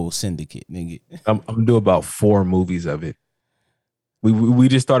whole syndicate, nigga. I'm gonna do about 4 movies of it. We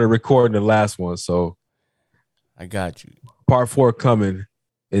just started recording the last one, so I got you. Part 4 coming,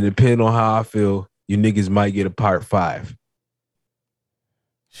 and depending on how I feel, you niggas might get a part 5.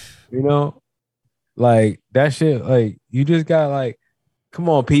 You know, like that shit. Like you just got like, come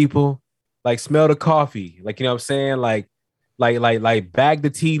on, people, like smell the coffee. Like, you know what I'm saying? Like bag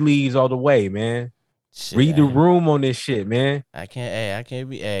the tea leaves all the way, man. Shit, read the room on this shit, man. I can't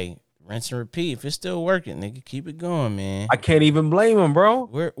be rinse and repeat. If it's still working, nigga, keep it going, man. I can't even blame him,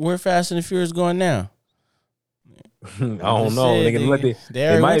 bro. Where Fast and the Furious going now? I don't know. They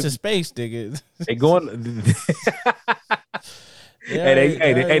already went to space, nigga. They going.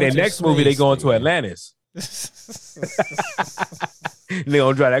 The next movie they going to Atlantis. They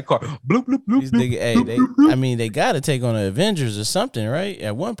gonna drive that car. Bloop, bloop, bloop, These bloop, nigga, hey, bloop, they, bloop, bloop. I mean, they got to take on the Avengers or something, right?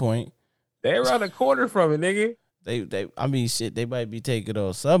 At one point, They around the corner from it, nigga. I mean, shit, they might be taking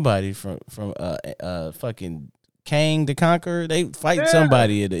on somebody from fucking Kang the Conqueror. They fight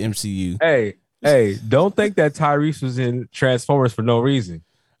somebody in the MCU. Hey, don't think that Tyrese was in Transformers for no reason.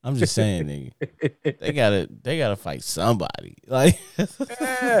 I'm just saying, nigga. They gotta fight somebody. Like,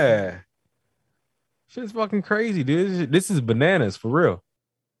 yeah, shit's fucking crazy, dude. This is bananas for real.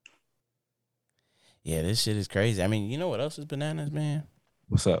 Yeah, this shit is crazy. I mean, you know what else is bananas, man?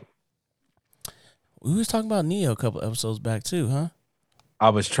 What's up? We was talking about Neo a couple episodes back too, huh? I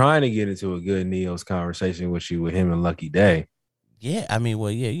was trying to get into a good Neo's conversation with you with him and Lucky Day. Yeah, I mean,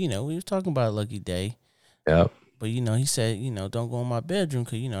 well, yeah, you know, we was talking about Lucky Day. Yep. But you know, he said, you know, don't go in my bedroom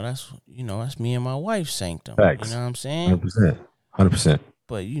because that's me and my wife's sanctum. Facts. You know what I'm saying? 100%.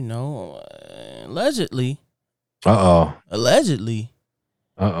 But you know, allegedly,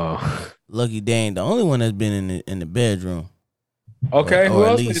 Lucky Day ain't the only one that's been in the bedroom. Okay, who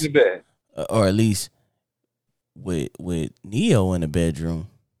else is in the bed? Or at least with Neo in the bedroom.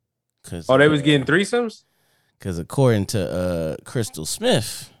 They was getting threesomes? Because according to Crystal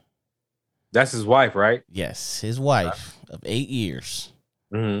Smith, that's his wife, right? Yes, his wife of 8 years.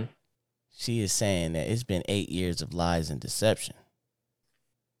 Mm-hmm. She is saying that it's been 8 years of lies and deception.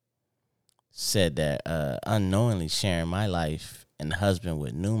 Said that unknowingly sharing my life and husband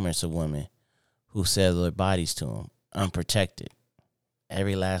with numerous of women who sell their bodies to him unprotected.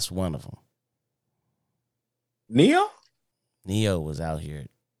 Every last one of them. Neo was out here.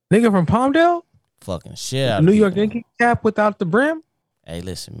 Nigga from Palmdale? Fucking shit out of New people. York Yankee cap without the brim? Hey,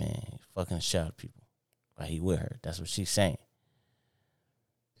 listen, man. Fucking shit out of people. While he with her. That's what she's saying.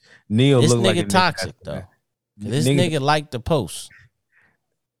 Neo this look nigga like a toxic, though. This nigga liked the post.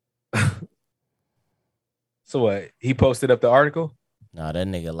 So what? He posted up the article? Nah, that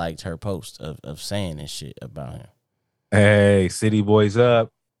nigga liked her post of saying this shit about him. Hey, City Boys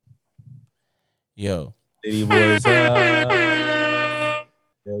up. Yo. City Boys up.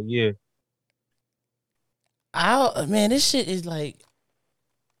 Hell yeah. Man, this shit is like,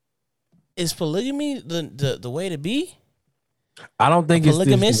 is polygamy the way to be? I don't think it's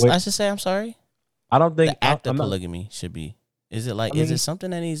polygamous. I should say. I'm sorry. I don't think the act of polygamy should be. Is it like? Is it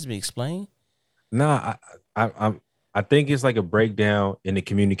something that needs to be explained? Nah, I think it's like a breakdown in the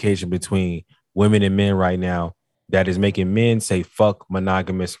communication between women and men right now that is making men say fuck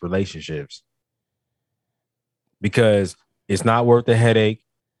monogamous relationships because it's not worth the headache.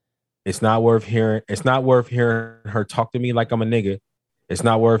 It's not worth hearing. It's not worth hearing her talk to me like I'm a nigga. It's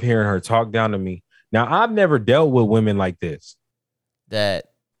not worth hearing her talk down to me. Now, I've never dealt with women like this. That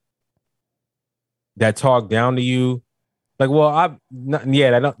talk down to you. Like, well,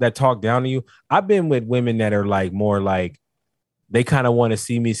 that talk down to you. I've been with women that are like more like they kind of want to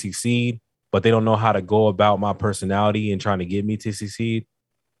see me succeed, but they don't know how to go about my personality and trying to get me to succeed.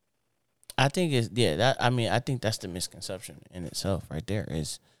 I think I think that's the misconception in itself right there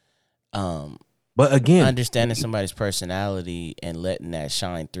is but again, understanding somebody's personality and letting that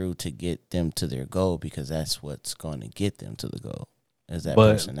shine through to get them to their goal, because that's what's going to get them to the goal is that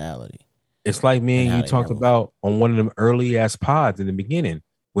personality. It's like me and you talked about on one of them early ass pods in the beginning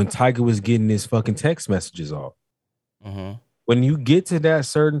when Tiger was getting his fucking text messages off. Mm-hmm. When you get to that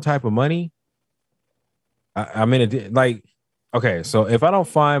certain type of money, I mean, like, okay, so if I don't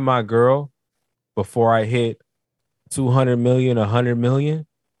find my girl before I hit 200 million, 100 million,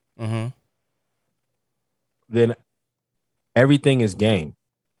 mm-hmm. then everything is game.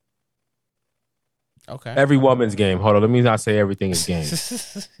 Okay. Every woman's game. Hold on. Let me not say everything is game.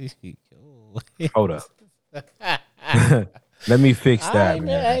 Hold up. Let me fix that, right,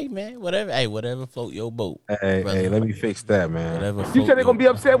 man. Hey, man. Whatever float your boat. Hey, let me fix that, man. Whatever you said they're going to be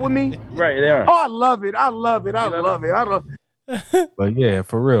upset with me? Right, they are. Oh, I love it. But yeah,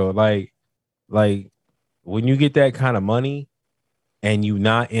 for real. Like when you get that kind of money and you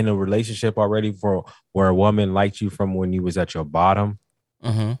not in a relationship already for where a woman liked you from when you was at your bottom,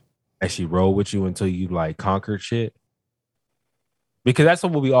 mm-hmm. and she rolled with you until you like conquered shit. Because that's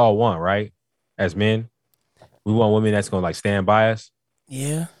what we all want, right? As men, we want women that's gonna like stand by us.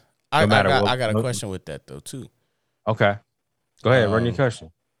 Yeah, I got a question with that though too. Okay, go ahead, run your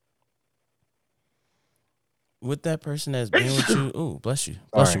question. With that person that's been with you, oh, bless you,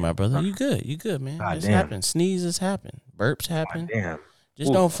 my brother. You good, man. This happens. Sneezes happen. Burps happen. Damn.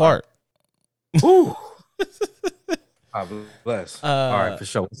 Just don't fart. Ooh. Bless. All right, for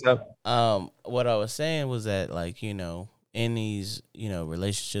sure. What's up? What I was saying was that, like, you know, in these, you know,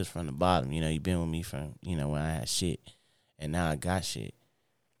 relationships from the bottom, you know, you've been with me from, you know, when I had shit and now I got shit.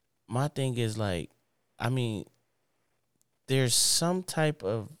 My thing is like, I mean, there's some type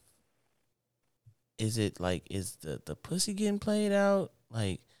of, is it like, is the pussy getting played out?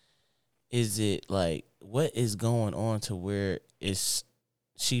 Like, is it like, what is going on to where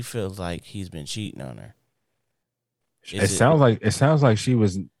she feels like he's been cheating on her? It sounds like she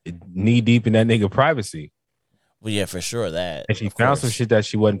was knee deep in that nigga privacy. Well, yeah, for sure that. And she found some shit that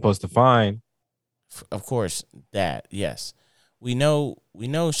she wasn't supposed to find. Of course, that, yes. We know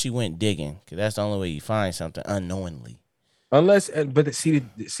she went digging, because that's the only way you find something unknowingly. But see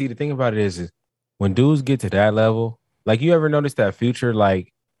the thing about it is when dudes get to that level, like, you ever notice that Future,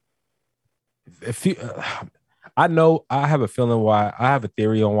 like, I know, I have a feeling why, I have a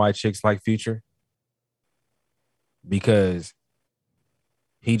theory on why chicks like Future. Because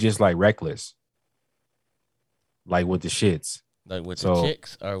he just like reckless. Like with the shits. Like with the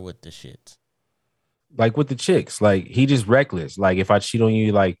chicks or with the shits? Like with the chicks. Like he just reckless. Like if I cheat on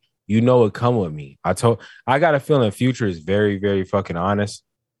you, like, you know it come with me. I got a feeling Future is very, very fucking honest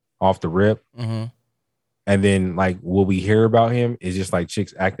off the rip. Mm-hmm. And then like what we hear about him is just like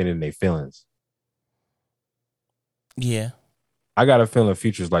chicks acting in their feelings. Yeah. I got a feeling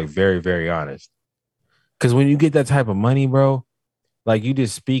Future's like very, very honest. Because when you get that type of money, bro, like you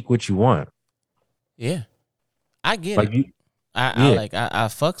just speak what you want. Yeah, I get it. I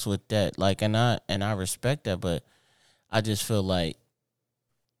fucks with that. Like, and I respect that, but I just feel like,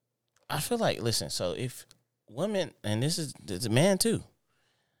 listen. So if women, and this is a man too.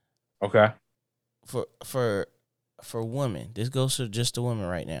 Okay. For women, this goes to just a woman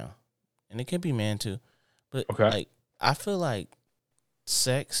right now, and it can be man too. But okay, like I feel like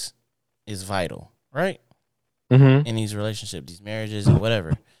sex is vital, right? Mm-hmm. In these relationships, these marriages, and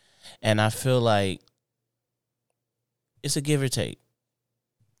whatever. And I feel like it's a give or take.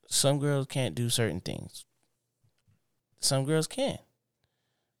 Some girls can't do certain things. Some girls can.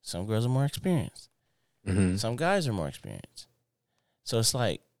 Some girls are more experienced. Mm-hmm. Some guys are more experienced. So it's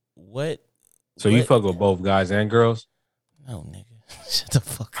like, what? So you fuck with both guys and girls? No, nigga. Shut the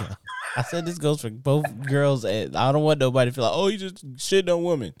fuck up. I said this goes for both girls, and I don't want nobody to feel like, oh, you just shitting on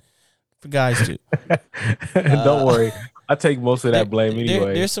women. For guys too. Don't worry. I take most of that blame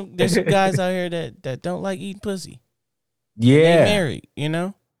anyway. There's some guys out here that don't like eating pussy. Yeah. They married, you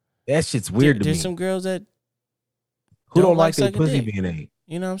know? That shit's weird to me. There's some girls that who don't like their pussy being ate.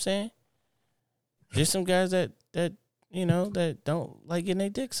 You know what I'm saying? There's some guys that you know, that don't like getting their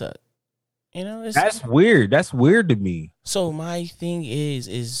dick sucked. You know, that's weird. That's weird to me. So my thing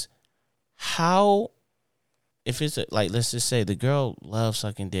is how, if it's like, let's just say the girl loves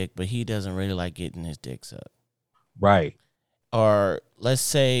sucking dick, but he doesn't really like getting his dick sucked. Right. Or let's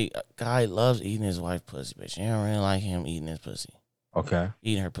say a guy loves eating his wife's pussy, but she don't really like him eating his pussy. Okay.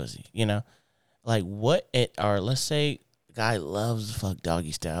 Eating her pussy, you know? Like or let's say a guy loves to fuck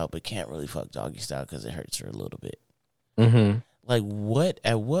doggy style, but can't really fuck doggy style because it hurts her a little bit. Mm-hmm. Like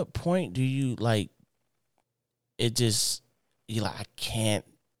at what point do you like, it just, you like, I can't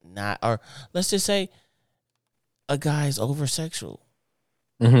not, or let's just say, a guy's over sexual.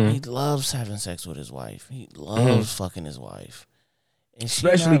 Mm-hmm. He loves having sex with his wife. He loves fucking his wife. And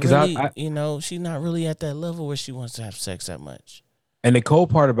especially because I you know, she's not really at that level where she wants to have sex that much. And the cool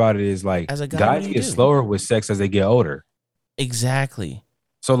part about it is like, as a guy, guys get slower with sex as they get older. Exactly.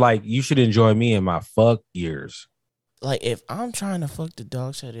 So like, you should enjoy me in my fuck years. Like if I'm trying to fuck the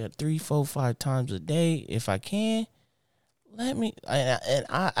dog shit 3, 4, 5 times a day, if I can, let me, and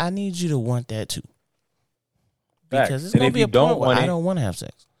I need you to want that too. Because it's gonna be a point where I don't want to have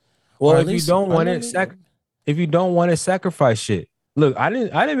sex. Well, if you don't want it, sacrifice shit. Look, I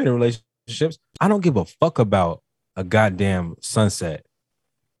didn't been in relationships. I don't give a fuck about a goddamn sunset.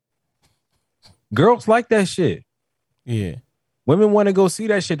 Girls like that shit. Yeah. Women want to go see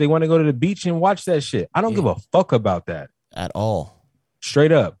that shit. They want to go to the beach and watch that shit. I don't give a fuck about that at all.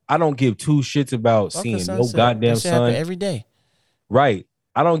 Straight up, I don't give 2 shits about seeing no goddamn sun every day. Right.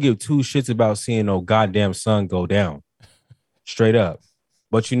 I don't give 2 shits about seeing no goddamn sun go down. Straight up.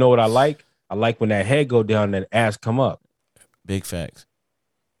 But you know what I like? I like when that head go down and that ass come up. Big facts.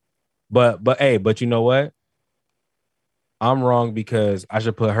 But you know what? I'm wrong because I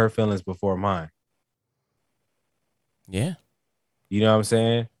should put her feelings before mine. Yeah. You know what I'm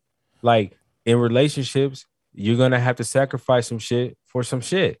saying? Like in relationships, you're going to have to sacrifice some shit for some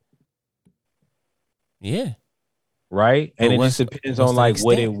shit. Yeah. Right? And it just depends on like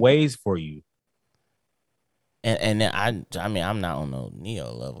what it weighs for you. And then I mean, I'm not on no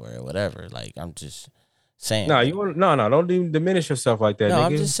Neo level or whatever. Like, I'm just saying. No, don't even diminish yourself like that. No, nigga.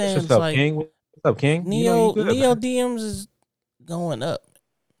 I'm just saying. What's up, like, King? What's up, King? Neo DMs is going up.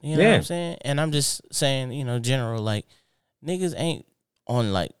 You know what I'm saying? And I'm just saying, general, like, niggas ain't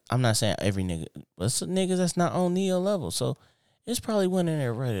on like, I'm not saying every nigga, but some niggas that's not on Neo level. So it's probably women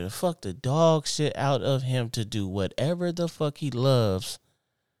there ready to fuck the dog shit out of him to do whatever the fuck he loves.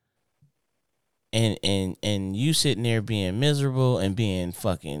 And you sitting there being miserable and being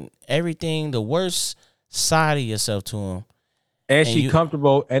fucking everything, the worst side of yourself to him. And she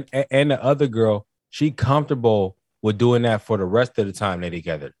comfortable, and the other girl, she comfortable with doing that for the rest of the time they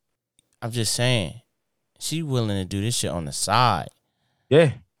together. I'm just saying, she willing to do this shit on the side.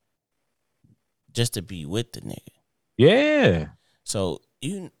 Yeah. Just to be with the nigga. Yeah. So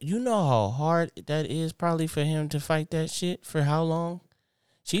you know how hard that is probably for him to fight that shit for how long?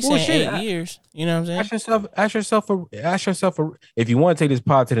 She's saying 8 years. You know what I'm saying? Ask yourself, if you want to take this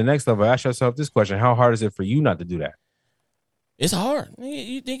pod to the next level, ask yourself this question: how hard is it for you not to do that? It's hard.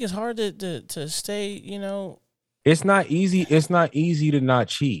 You think it's hard to stay, you know? It's not easy. It's not easy to not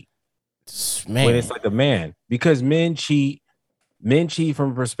cheat. Man. When it's like a man, because men cheat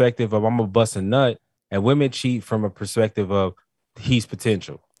from a perspective of I'm gonna bust a nut, and women cheat from a perspective of he's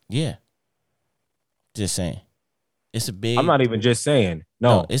potential. Yeah. Just saying. It's a big. I'm not even just saying.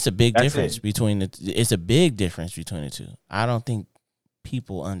 No, it's a big difference between the. It's a big difference between the two. I don't think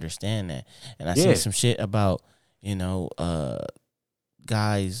people understand that. And I see some shit about, you know,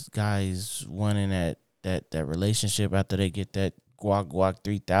 guys wanting that relationship after they get that guac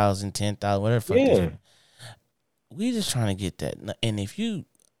 3,000, 10,000, whatever. Yeah. We just trying to get that. And if you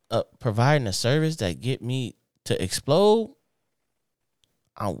providing a service that get me to explode,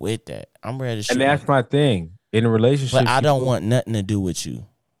 I'm with that. I'm ready to shoot. And that's my thing. In a relationship, but I don't want nothing to do with you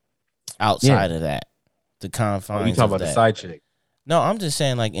outside of that. The confines. You talking about the side chick? No, I'm just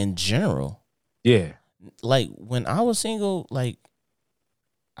saying, like, in general. Yeah. Like, when I was single, like,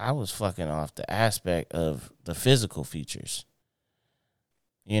 I was fucking off the aspect of the physical features.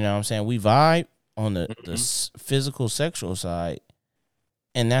 You know what I'm saying? We vibe on the physical, sexual side,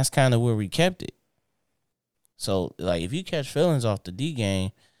 and that's kind of where we kept it. So, like, if you catch feelings off the D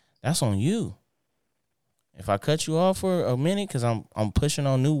game, that's on you. If I cut you off for a minute because I'm pushing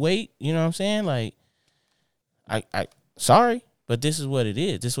on new weight, you know what I'm saying? Like, I sorry, but this is what it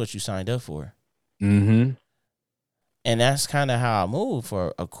is. This is what you signed up for. Mm-hmm. And that's kind of how I moved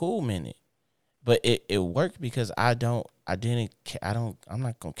for a cool minute. But it worked because I'm not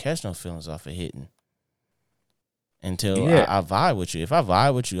gonna catch no feelings off of hitting until I vibe with you. If I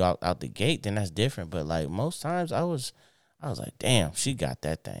vibe with you out the gate, then that's different. But like most times I was like, damn, she got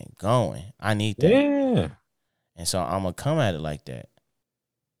that thing going. I need that. Yeah. And so I'm gonna come at it like that.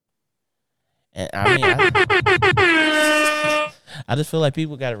 And I mean, I just feel like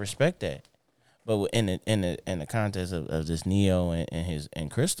people gotta respect that. But in the context of this Neo and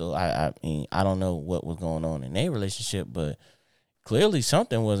Crystal, I mean, I don't know what was going on in their relationship, but clearly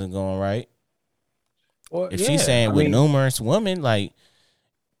something wasn't going right. Well, if she's saying with numerous women, like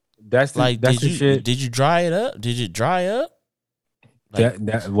that's the shit. Did you dry it up? Did it dry up? Like,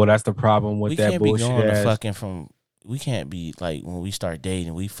 that's the problem with that bullshit. We can't be like when we start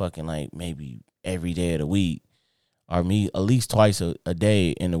dating, we fucking like maybe every day of the week, or me at least twice a day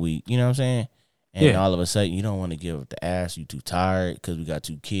in the week. You know what I'm saying? And all of a sudden you don't want to give up the ass. You too tired because we got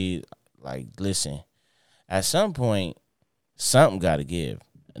 2 kids. Like, listen, at some point, something got to give.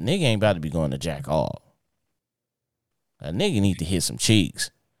 A nigga ain't about to be going to jack off. A nigga need to hit some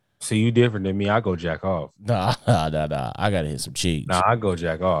cheeks. See, you different than me. I go jack off. Nah. I gotta hit some cheeks. Nah, I go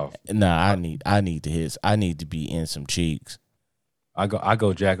jack off. Nah, I need to be in some cheeks. I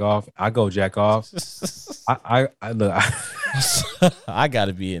go jack off. I go jack off. I look. I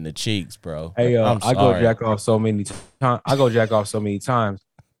gotta be in the cheeks, bro. Hey, I go jack off so many times. I go jack off so many times.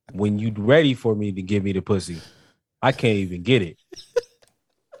 When you ready for me to give me the pussy, I can't even get it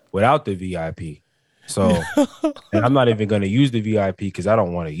without the VIP. So, and I'm not even gonna use the VIP because I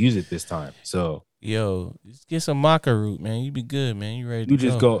don't want to use it this time. So, yo, just get some maca root, man. You be good, man. You ready? You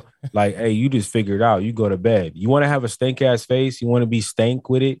just go like, hey, you just figure it out. You go to bed. You want to have a stank ass face? You want to be stank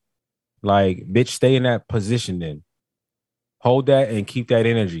with it? Like, bitch, stay in that position. Then hold that and keep that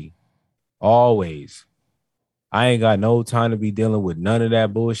energy always. I ain't got no time to be dealing with none of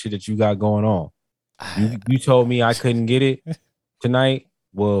that bullshit that you got going on. You told me I couldn't get it tonight.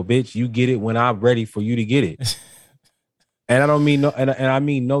 Well, bitch, you get it when I'm ready for you to get it. And I don't mean no, and I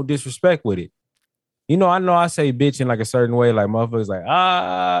mean no disrespect with it. You know I say bitch in like a certain way, like motherfuckers like,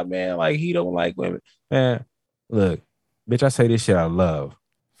 man, like he don't like women. Man, look, bitch, I say this shit out of love.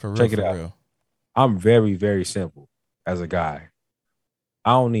 For real, check it out. Real. I'm very, very simple as a guy.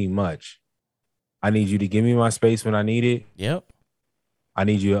 I don't need much. I need you to give me my space when I need it. Yep. I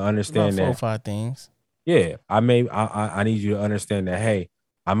need you to understand about 4 that. or 5 things. Yeah, I need you to understand that. Hey,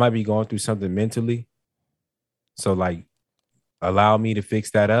 I might be going through something mentally. So like, allow me to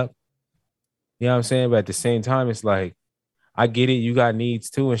fix that up. You know what I'm saying? But at the same time, it's like, I get it. You got needs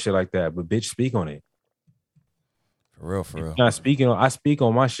too and shit like that. But bitch, speak on it. For real. I speak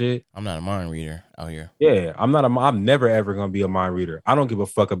on my shit. I'm not a mind reader out here. Yeah, I'm never ever gonna be a mind reader. I don't give a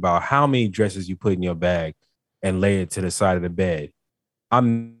fuck about how many dresses you put in your bag and lay it to the side of the bed.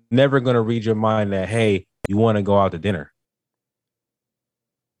 I'm never gonna read your mind that, hey, you want to go out to dinner.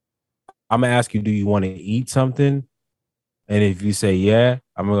 I'm gonna ask you, do you want to eat something? And if you say yeah,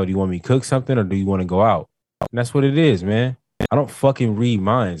 I'm gonna go, do you want me to cook something or do you want to go out? And that's what it is, man. I don't fucking read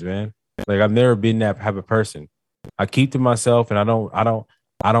minds, man. Like, I've never been that type of person. I keep to myself and I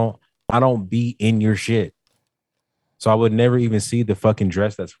don't be in your shit. So I would never even see the fucking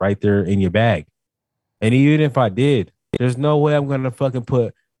dress that's right there in your bag. And even if I did, there's no way I'm gonna fucking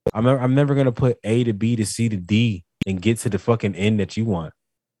put. I'm never gonna put A to B to C to D and get to the fucking end that you want.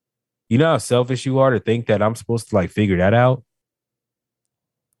 You know how selfish you are to think that I'm supposed to like figure that out.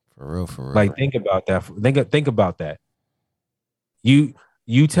 For real. Like, think about that. Think about that. You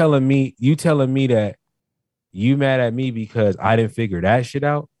telling me that you mad at me because I didn't figure that shit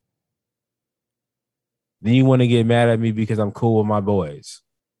out? Then you want to get mad at me because I'm cool with my boys.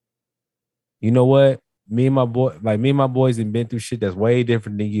 You know what? Me and my boys have been through shit that's way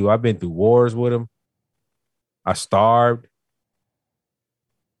different than you. I've been through wars with them. I starved.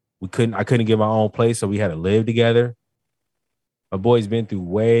 I couldn't get my own place, so we had to live together. My boy's been through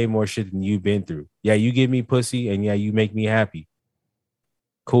way more shit than you've been through. Yeah, you give me pussy, and yeah, you make me happy.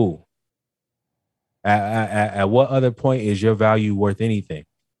 Cool. At what other point is your value worth anything?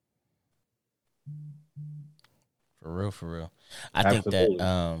 For real. I think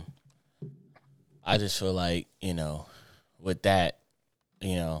that I just feel like, you know, with that,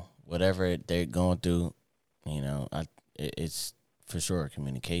 you know, whatever they're going through, you know, it's for sure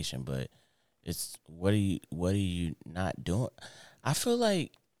communication, but it's what are you not doing? I feel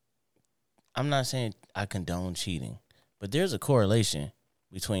like, I'm not saying I condone cheating, but there's a correlation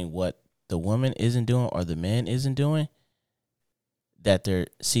between what the woman isn't doing or the man isn't doing that they're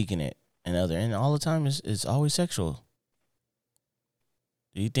seeking it, and all the time is always sexual.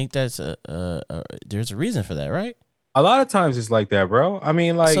 Do you think that's there's a reason for that, right? A lot of times it's like that, bro. I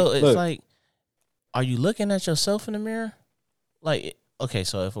mean, like, so it's like, are you looking at yourself in the mirror? Like, okay,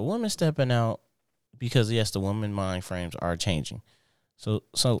 so if a woman's stepping out, because yes, the woman mind frames are changing. So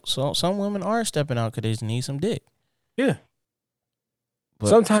some women are stepping out because they need some dick. Yeah. But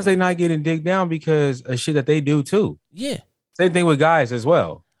sometimes they not getting dick down because of shit that they do too. Yeah. Same thing with guys as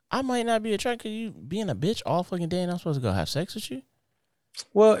well. I might not be attracted to you being a bitch all fucking day and I'm supposed to go have sex with you.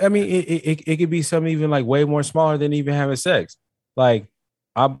 Well, I mean, it could be something even like way more smaller than even having sex. Like,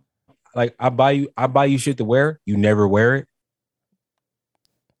 I buy you shit to wear, you never wear it.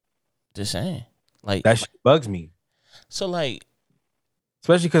 Just saying, like, that shit bugs me. So like,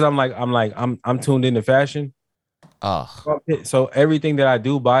 especially because I'm tuned into fashion. So everything that I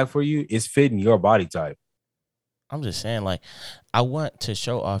do buy for you is fitting your body type. I'm just saying, like, I want to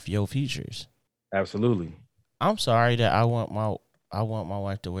show off your features. Absolutely. I'm sorry that I want my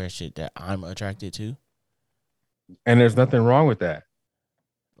wife to wear shit that I'm attracted to. And there's nothing wrong with that.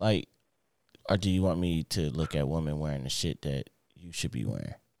 Like, or do you want me to look at women wearing the shit that you should be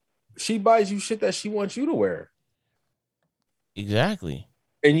wearing? She buys you shit that she wants you to wear. Exactly.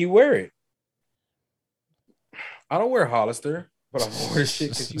 And you wear it. I don't wear Hollister, but I wear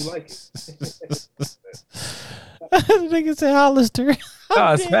shit because you like it. Nigga say Hollister.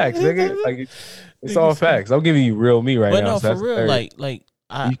 Nah, it's facts, nigga. Like, it's all facts. I'm giving you real me right now. But no, so for real, like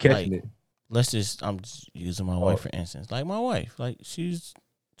you catching it. I'm just using my wife for instance. Like, my wife, like, she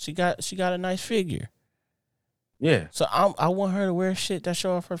got a nice figure. Yeah. So I want her to wear shit that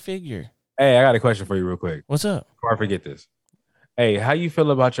show off her figure. Hey, I got a question for you real quick. What's up? Before I forget this. Hey, how you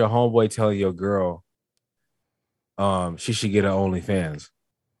feel about your homeboy telling your girl she should get her OnlyFans?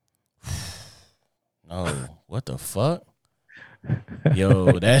 No, what the fuck?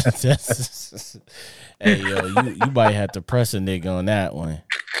 Yo, that's hey, yo, you might have to press a nigga on that one.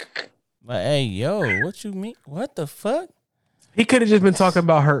 But hey, yo, what you mean? What the fuck? He could have just been talking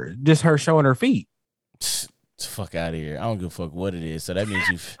about her showing her feet. Fuck out of here. I don't give a fuck what it is. So that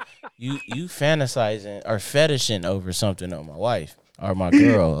means you fantasizing or fetishing over something on my wife or my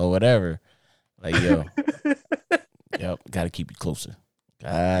girl or whatever. Like, yo, yep, gotta keep you closer.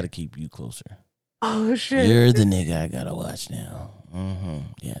 Gotta keep you closer. Oh shit! You're the nigga I gotta watch now. Mm-hmm.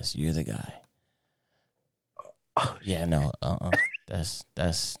 Yes, you're the guy. Yeah, no. That's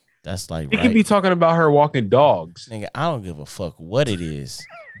like, he could be talking about her walking dogs. Nigga, I don't give a fuck what it is.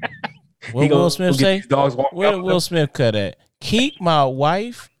 What Will Smith say? Where did Will Smith cut at? Keep my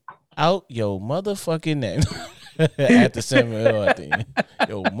wife out your motherfucking name. At the Samuel at the end.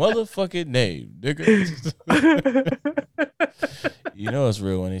 Yo, motherfucking name, nigga. You know it's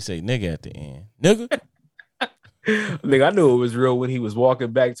real when they say nigga at the end. Nigga. Nigga, I knew it was real when he was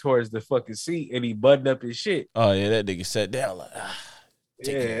walking back towards the fucking seat and he buttoned up his shit. Oh, yeah, that nigga sat down like,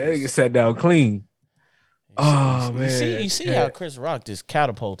 yeah, that nigga sat down clean. Man. You see how Chris Rock just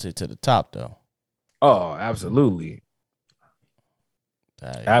catapulted to the top, though. Oh, absolutely.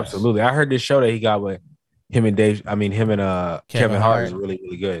 Absolutely. I heard this show that he got with him and Kevin Hart is really,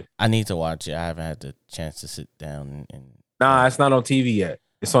 really good. I need to watch it. I haven't had the chance to sit down and Nah, it's not on TV yet.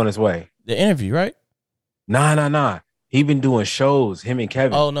 It's on its way. The interview, right? Nah. He been doing shows, him and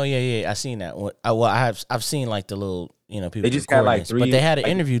Kevin. Oh no, yeah. I seen that one. I've seen like the little, people. They just had like 3, but they had an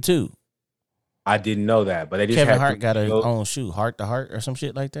interview too. I didn't know that, but they just Kevin had Hart got his own shoe, Heart to Heart or some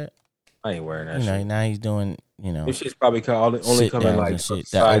shit like that. I ain't wearing that shit. Now he's doing, This shit's probably only coming like shit,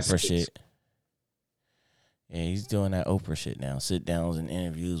 that Oprah shit. Yeah, he's doing that Oprah shit now. Sit downs and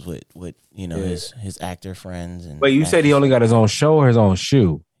interviews with his actor friends. And wait, you said he only got his own show or his own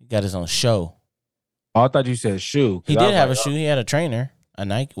shoe? He got his own show. Oh, I thought you said shoe. He did have a shoe. He had a trainer,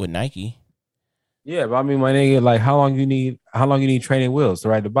 with Nike. Yeah, but I mean, my nigga, like, how long you need training wheels to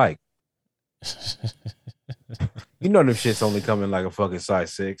ride the bike? You know them shits only come in like a fucking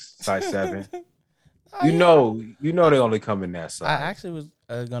size 6, size 7. You know they only come in that size. I actually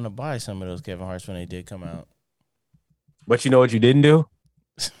was gonna buy some of those Kevin Harts when they did come out. But you know what you didn't do?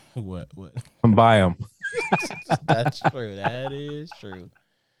 What? Buy them. That's true. That is true.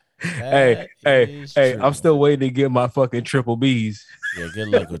 Hey, I'm still waiting to get my fucking triple B's. Yeah, good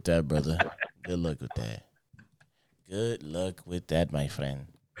luck with that, brother. Good luck with that, my friend.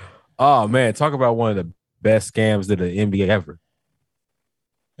 Oh man, talk about one of the best scams of the NBA ever.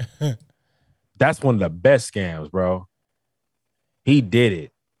 That's one of the best scams, bro. He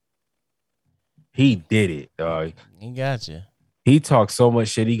did it, dog. He got you. He talked so much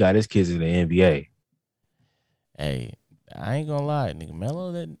shit. He got his kids in the NBA. Hey, I ain't gonna lie, nigga.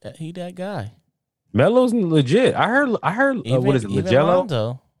 Melo, that guy. Melo's legit. I heard. What is it, Jello?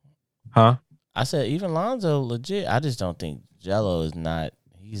 Lonzo. Huh? I said even Lonzo legit. I just don't think Jello is not.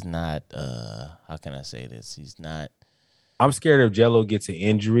 He's not. How can I say this? He's not. I'm scared if Jello gets an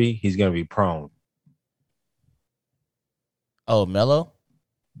injury, he's gonna be prone. Oh, Melo?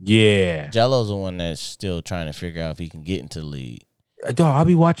 Yeah. Jello's the one that's still trying to figure out if he can get into the league. Dog, I'll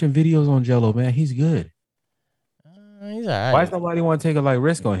be watching videos on Jello, man. He's good. He's all right. Why does nobody want to take a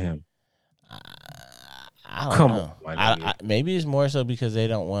risk on him? I don't know. On, maybe it's more so because they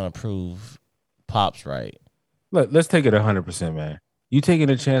don't want to prove Pops right. Look, let's take it 100%, man. You taking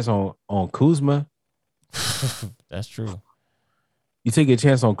a chance on Kuzma? That's true. You take a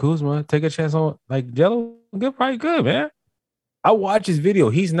chance on Kuzma. Take a chance on Jello. Probably good, man. I watch his video.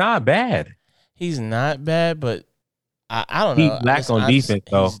 He's not bad. He's not bad, but I don't know. He lacks on defense,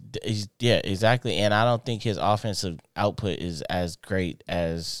 though. Yeah, exactly. And I don't think his offensive output is as great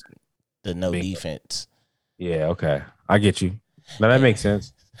as the defense. Yeah, okay. I get you. Now that makes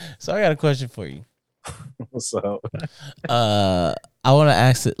sense. So I got a question for you. What's up? I want to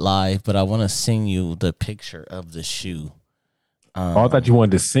ask it live, but I want to sing you the picture of the shoe. I thought you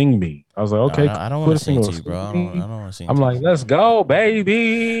wanted to sing me. I was like, okay. I don't want to sing to you, bro. I don't want to sing. I'm like, let's go,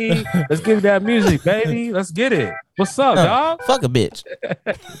 baby. Let's get that music, baby. Let's get it. What's up, dog? Fuck a bitch.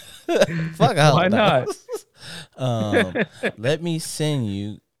 Fuck a hoe. Why not? Let me send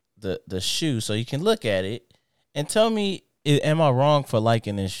you the shoe so you can look at it and tell me, am I wrong for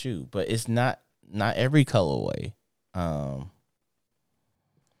liking this shoe? But it's not every colorway.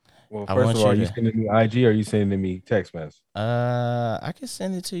 Well, first of all, are you sending me IG or are you sending me text message? I can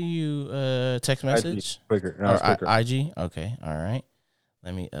send it to you text message. Quicker. IG. Okay. All right.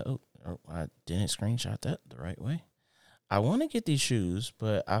 Let me I didn't screenshot that the right way. I want to get these shoes,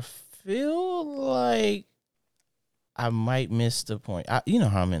 but I feel like I might miss the point. You know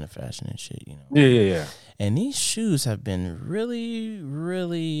how I'm into fashion and shit, you know. Yeah. And these shoes have been really,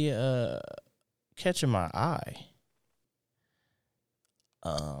 really catching my eye.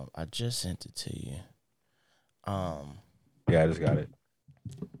 I just sent it to you. Yeah, I just got it.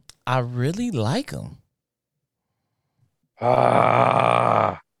 I really like them.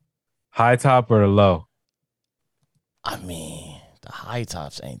 High top or low? I mean, the high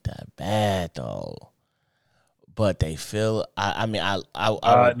tops ain't that bad though, but they feel. I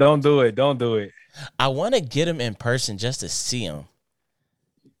don't do it. Don't do it. I want to get them in person just to see them.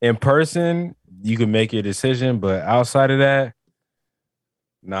 In person, you can make your decision, but outside of that.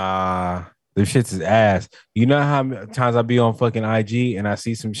 Nah, them shits is ass. You know how many times I be on fucking IG and I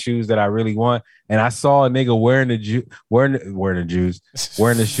see some shoes that I really want, and I saw a nigga wearing the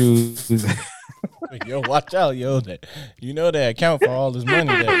shoes. Yo, watch out, yo. You know they account for all this money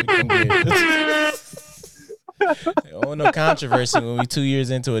that we can get. There was no controversy when we 2 years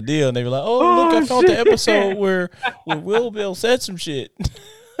into a deal and they were like, "Oh, look, I found the episode where Will Bill said some shit."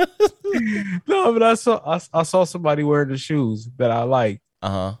 No, but I saw somebody wearing the shoes that I like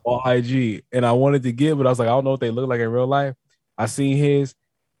on IG, and I wanted to get, but I was like, I don't know what they look like in real life. I seen his.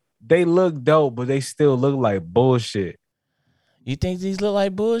 They look dope, but they still look like bullshit. You think these look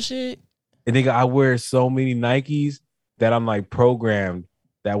like bullshit? And nigga, I wear so many Nikes that I'm like programmed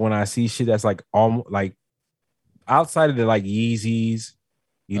that when I see shit that's like like outside of the like Yeezys,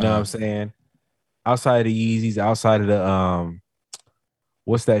 you know what I'm saying? Outside of the Yeezys, outside of the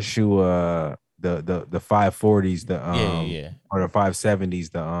what's that shoe? The 540s, or the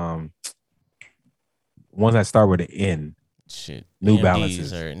 570s, the ones that start with an N. Shit, New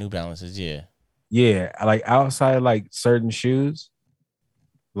Balances or New Balances, yeah. Like outside of like certain shoes,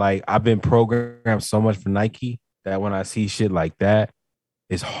 like I've been programmed so much for Nike that when I see shit like that,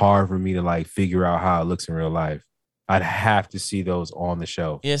 it's hard for me to like figure out how it looks in real life. I'd have to see those on the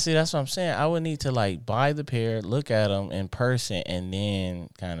shelf. Yeah, see, that's what I'm saying. I would need to like buy the pair, look at them in person, and then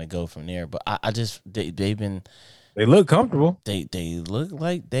kind of go from there. But I just they look comfortable. They look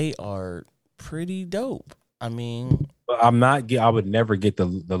like they are pretty dope. I mean, but I would never get the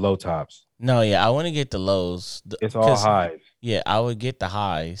low tops. No, yeah, I want to get the lows. It's all highs. Yeah, I would get the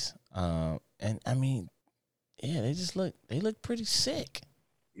highs. And I mean, yeah, they look pretty sick.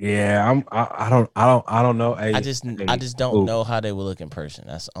 Yeah, I don't know. Hey, I just don't know how they will look in person.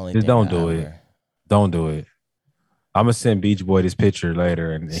 That's the only thing. Don't do it. Don't do it. I'm gonna send Beach Boy this picture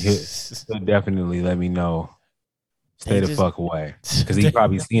later, and he'll definitely let me know. Stay the fuck away, because he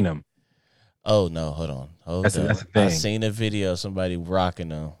probably seen them. Oh no, hold on. That's the thing. I seen a video of somebody rocking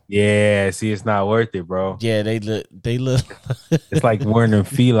them. Yeah, see, it's not worth it, bro. Yeah, they look. It's like wearing them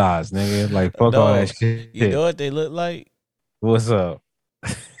Filas, nigga. Like fuck all that shit. You know what they look like? What's up?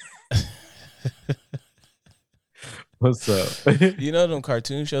 What's up? You know them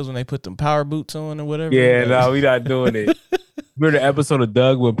cartoon shows when they put them power boots on or whatever? Yeah, no, we not doing it. Remember the episode of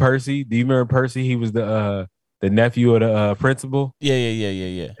Doug with Percy? Do you remember Percy? He was the nephew of the principal. Yeah.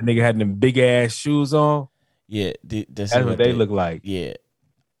 The nigga had them big ass shoes on. Yeah, that's what they look like. Yeah.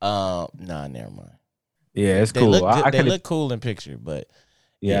 Nah, never mind. Yeah, it's cool. They look cool in picture, but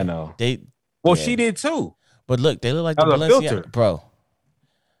yeah, I know. Well, she did too. But look, they look like the Balenciaga, bro.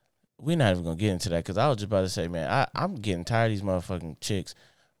 We're not even gonna get into that because I was just about to say, man, I'm getting tired of these motherfucking chicks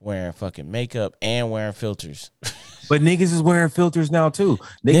wearing fucking makeup and wearing filters. But niggas is wearing filters now too.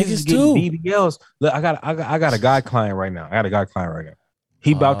 Niggas is getting BBLs. Look, I got a guy client right now.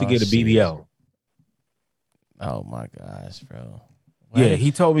 He about to get a BBL. Oh my gosh, bro. Yeah,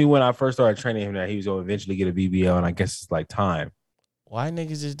 he told me when I first started training him that he was going to eventually get a BBL, and I guess it's like time. Why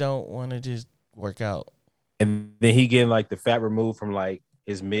niggas just don't want to just work out? And then he getting like the fat removed from like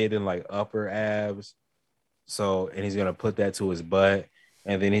his mid and like upper abs. So, and he's going to put that to his butt.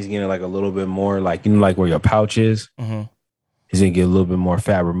 And then he's getting like a little bit more like, you know, like where your pouch is. Mm-hmm. He's going to get a little bit more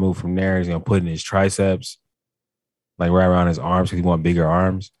fat removed from there. He's going to put it in his triceps, like right around his arms because he want bigger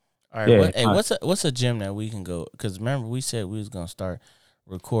arms. All right. Yeah, what's a gym that we can go? Because remember, we said we was going to start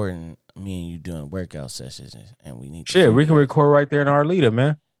recording me and you doing workout sessions, and we need to we can record right there in Arleta,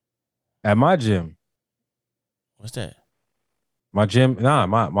 man. At my gym. What's that? My gym,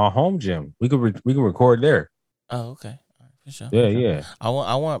 my home gym. We can record there. Oh, okay. All right, for sure. Yeah. I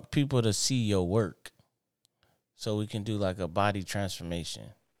want people to see your work, so we can do like a body transformation.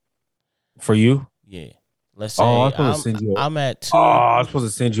 For you? Yeah. Let's say I'm at 2. Oh, I was supposed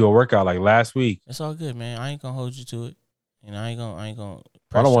to send you a workout like last week. It's all good, man. I ain't gonna hold you to it, and I ain't gonna.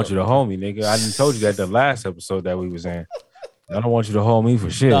 I don't want you to hold me, nigga. I didn't told you that the last episode that we was in. I don't want you to hold me for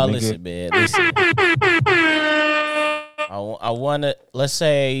shit. No, nigga. Listen, man. Listen. I want to. Let's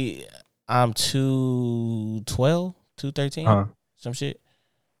say I'm 212, 213, some shit.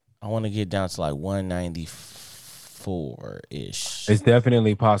 I want to get down to like 194 ish. It's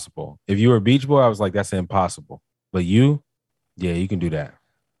definitely possible. If you were a Beach Boy, I was like, that's impossible. But you, yeah, you can do that.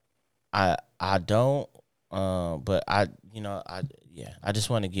 I don't. But I just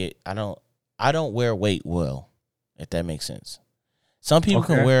want to get. I don't wear weight well, if that makes sense. Some people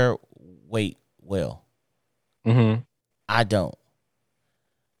can wear weight well. Mm-hmm. I don't.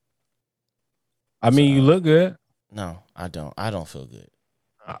 I mean, you look good. No, I don't. I don't feel good.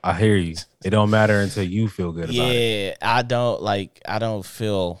 I hear you. It don't matter until you feel good about it. Yeah, I don't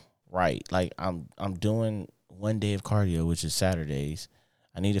feel right. Like I'm doing one day of cardio, which is Saturdays.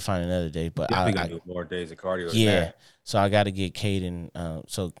 I need to find another day, but I gotta do more days of cardio. Yeah, so I got to get Kate and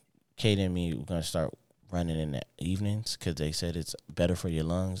so Kate and me we're gonna start running in the evenings because they said it's better for your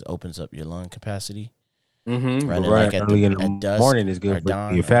lungs, opens up your lung capacity. Mm-hmm. Running like at the morning is good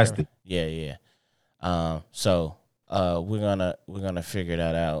for your fasting. Yeah. So we're gonna figure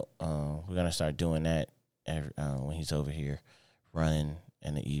that out. We're gonna start doing that when he's over here running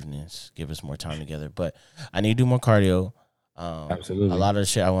in the evenings. Give us more time together. But I need to do more cardio. Absolutely. A lot of the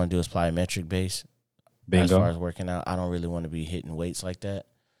shit I want to do is plyometric based. Bingo. As far as working out, I don't really want to be hitting weights like that.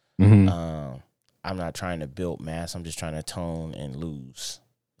 Mm-hmm. I'm not trying to build mass. I'm just trying to tone and lose.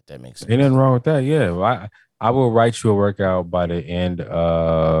 If that makes sense. Ain't nothing wrong with that. Yeah, well, I will write you a workout by the end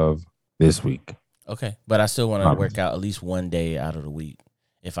of this week. Okay, but I still want to work out at least one day out of the week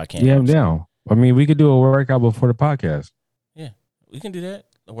if I can. Yeah, I'm down. I mean, we could do a workout before the podcast. Yeah, we can do that.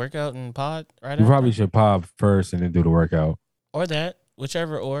 A workout and pod right We probably should pod first and then do the workout. Or that,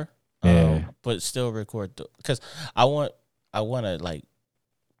 whichever or. Yeah. But still record because I want to like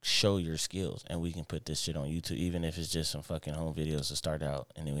show your skills and we can put this shit on YouTube even if it's just some fucking home videos to start out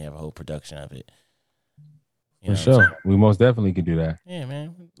and then we have a whole production of it. For sure. We most definitely could do that. Yeah,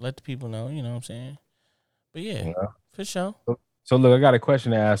 man. Let the people know, you know what I'm saying? But yeah. For sure. So look, I got a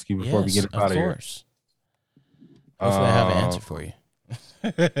question to ask you before we get out of here. Of course. Hopefully I have an answer for you.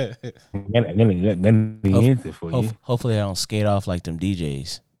 Hopefully I don't skate off like them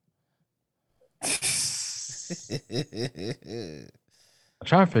DJs. I'm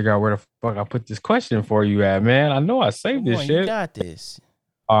trying to figure out where the fuck I put this question for you at, man. I know I saved this shit. You got this.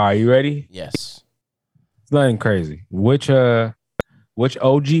 All right, you ready? Yes. It's nothing crazy. Which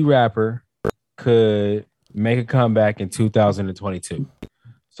OG rapper could make a comeback in 2022?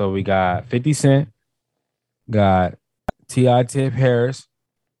 So we got 50 Cent, got T.I. Tip Harris,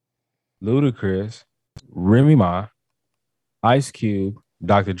 Ludacris, Remy Ma, Ice Cube,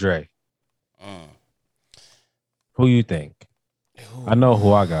 Dr. Dre. Who you think? Ooh. I know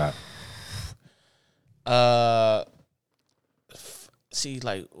who I got. See,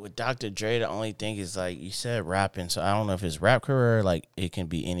 like with Dr. Dre, the only thing is like you said rapping, so I don't know if his rap career, like it can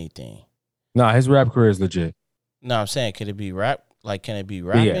be anything. Nah, his rap career is legit. No, I'm saying, could it be rap? Like, can it be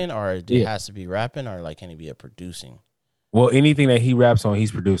rapping, or it has to be rapping, or like, can it be a producing? Well, anything that he raps on,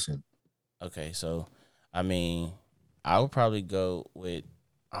 he's producing. Okay, so I mean, I would probably go with.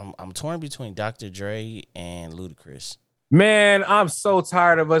 I'm torn between Dr. Dre and Ludacris. Man, I'm so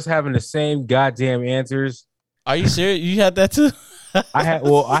tired of us having the same goddamn answers. Are you serious? You had that too? I had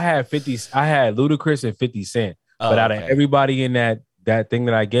Ludacris and 50 Cent. But out of everybody in that thing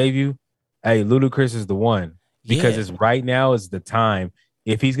that I gave you, hey, Ludacris is the one. Because it's right now is the time.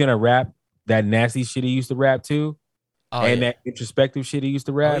 If he's gonna rap that nasty shit he used to rap to, that introspective shit he used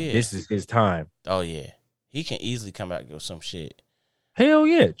to rap, this is his time. Oh yeah. He can easily come back with some shit. Hell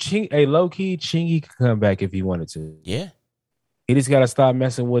yeah. Low key, Chingy could come back if he wanted to. Yeah. He just gotta stop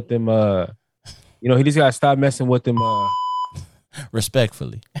messing with them. He just gotta stop messing with them.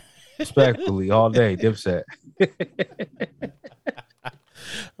 Respectfully, all day, Dipset.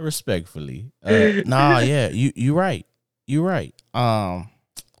 Respectfully, yeah, you right. You right. Like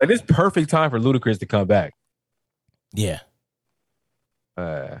it's perfect time for Ludacris to come back. Yeah.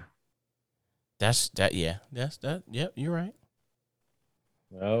 That's that. Yeah. That's that. Yep. You're right.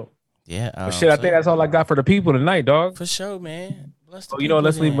 No. Yeah. But shit, I think that's all I got for the people tonight, dog. For sure, man. Let's leave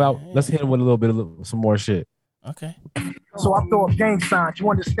them out. Let's hit them with a little bit, some more shit. Okay. So I throw up gang signs. You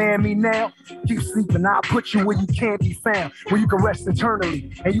understand me now? Keep sleeping. I'll put you where you can't be found, where you can rest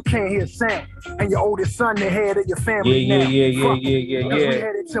eternally and you can't hear sound. And your oldest son, the head of your family. Yeah. We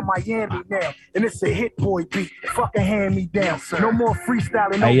headed to Miami now, and it's a hit boy beat. Fucking hand me down. No more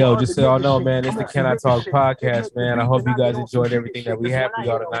freestyling. Hey yo, just so y'all know, man, it's the Can I Talk podcast, man. I hope you guys enjoyed everything that we had for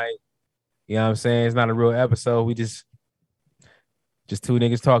y'all tonight. You know what I'm saying? It's not a real episode. We just two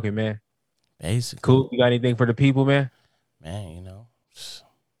niggas talking, man. Basically. Cool. You got anything for the people, man? Man,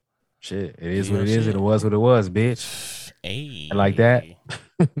 shit, it is what it is, and it was what it was, bitch. Hey. And like that,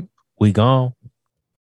 we gone.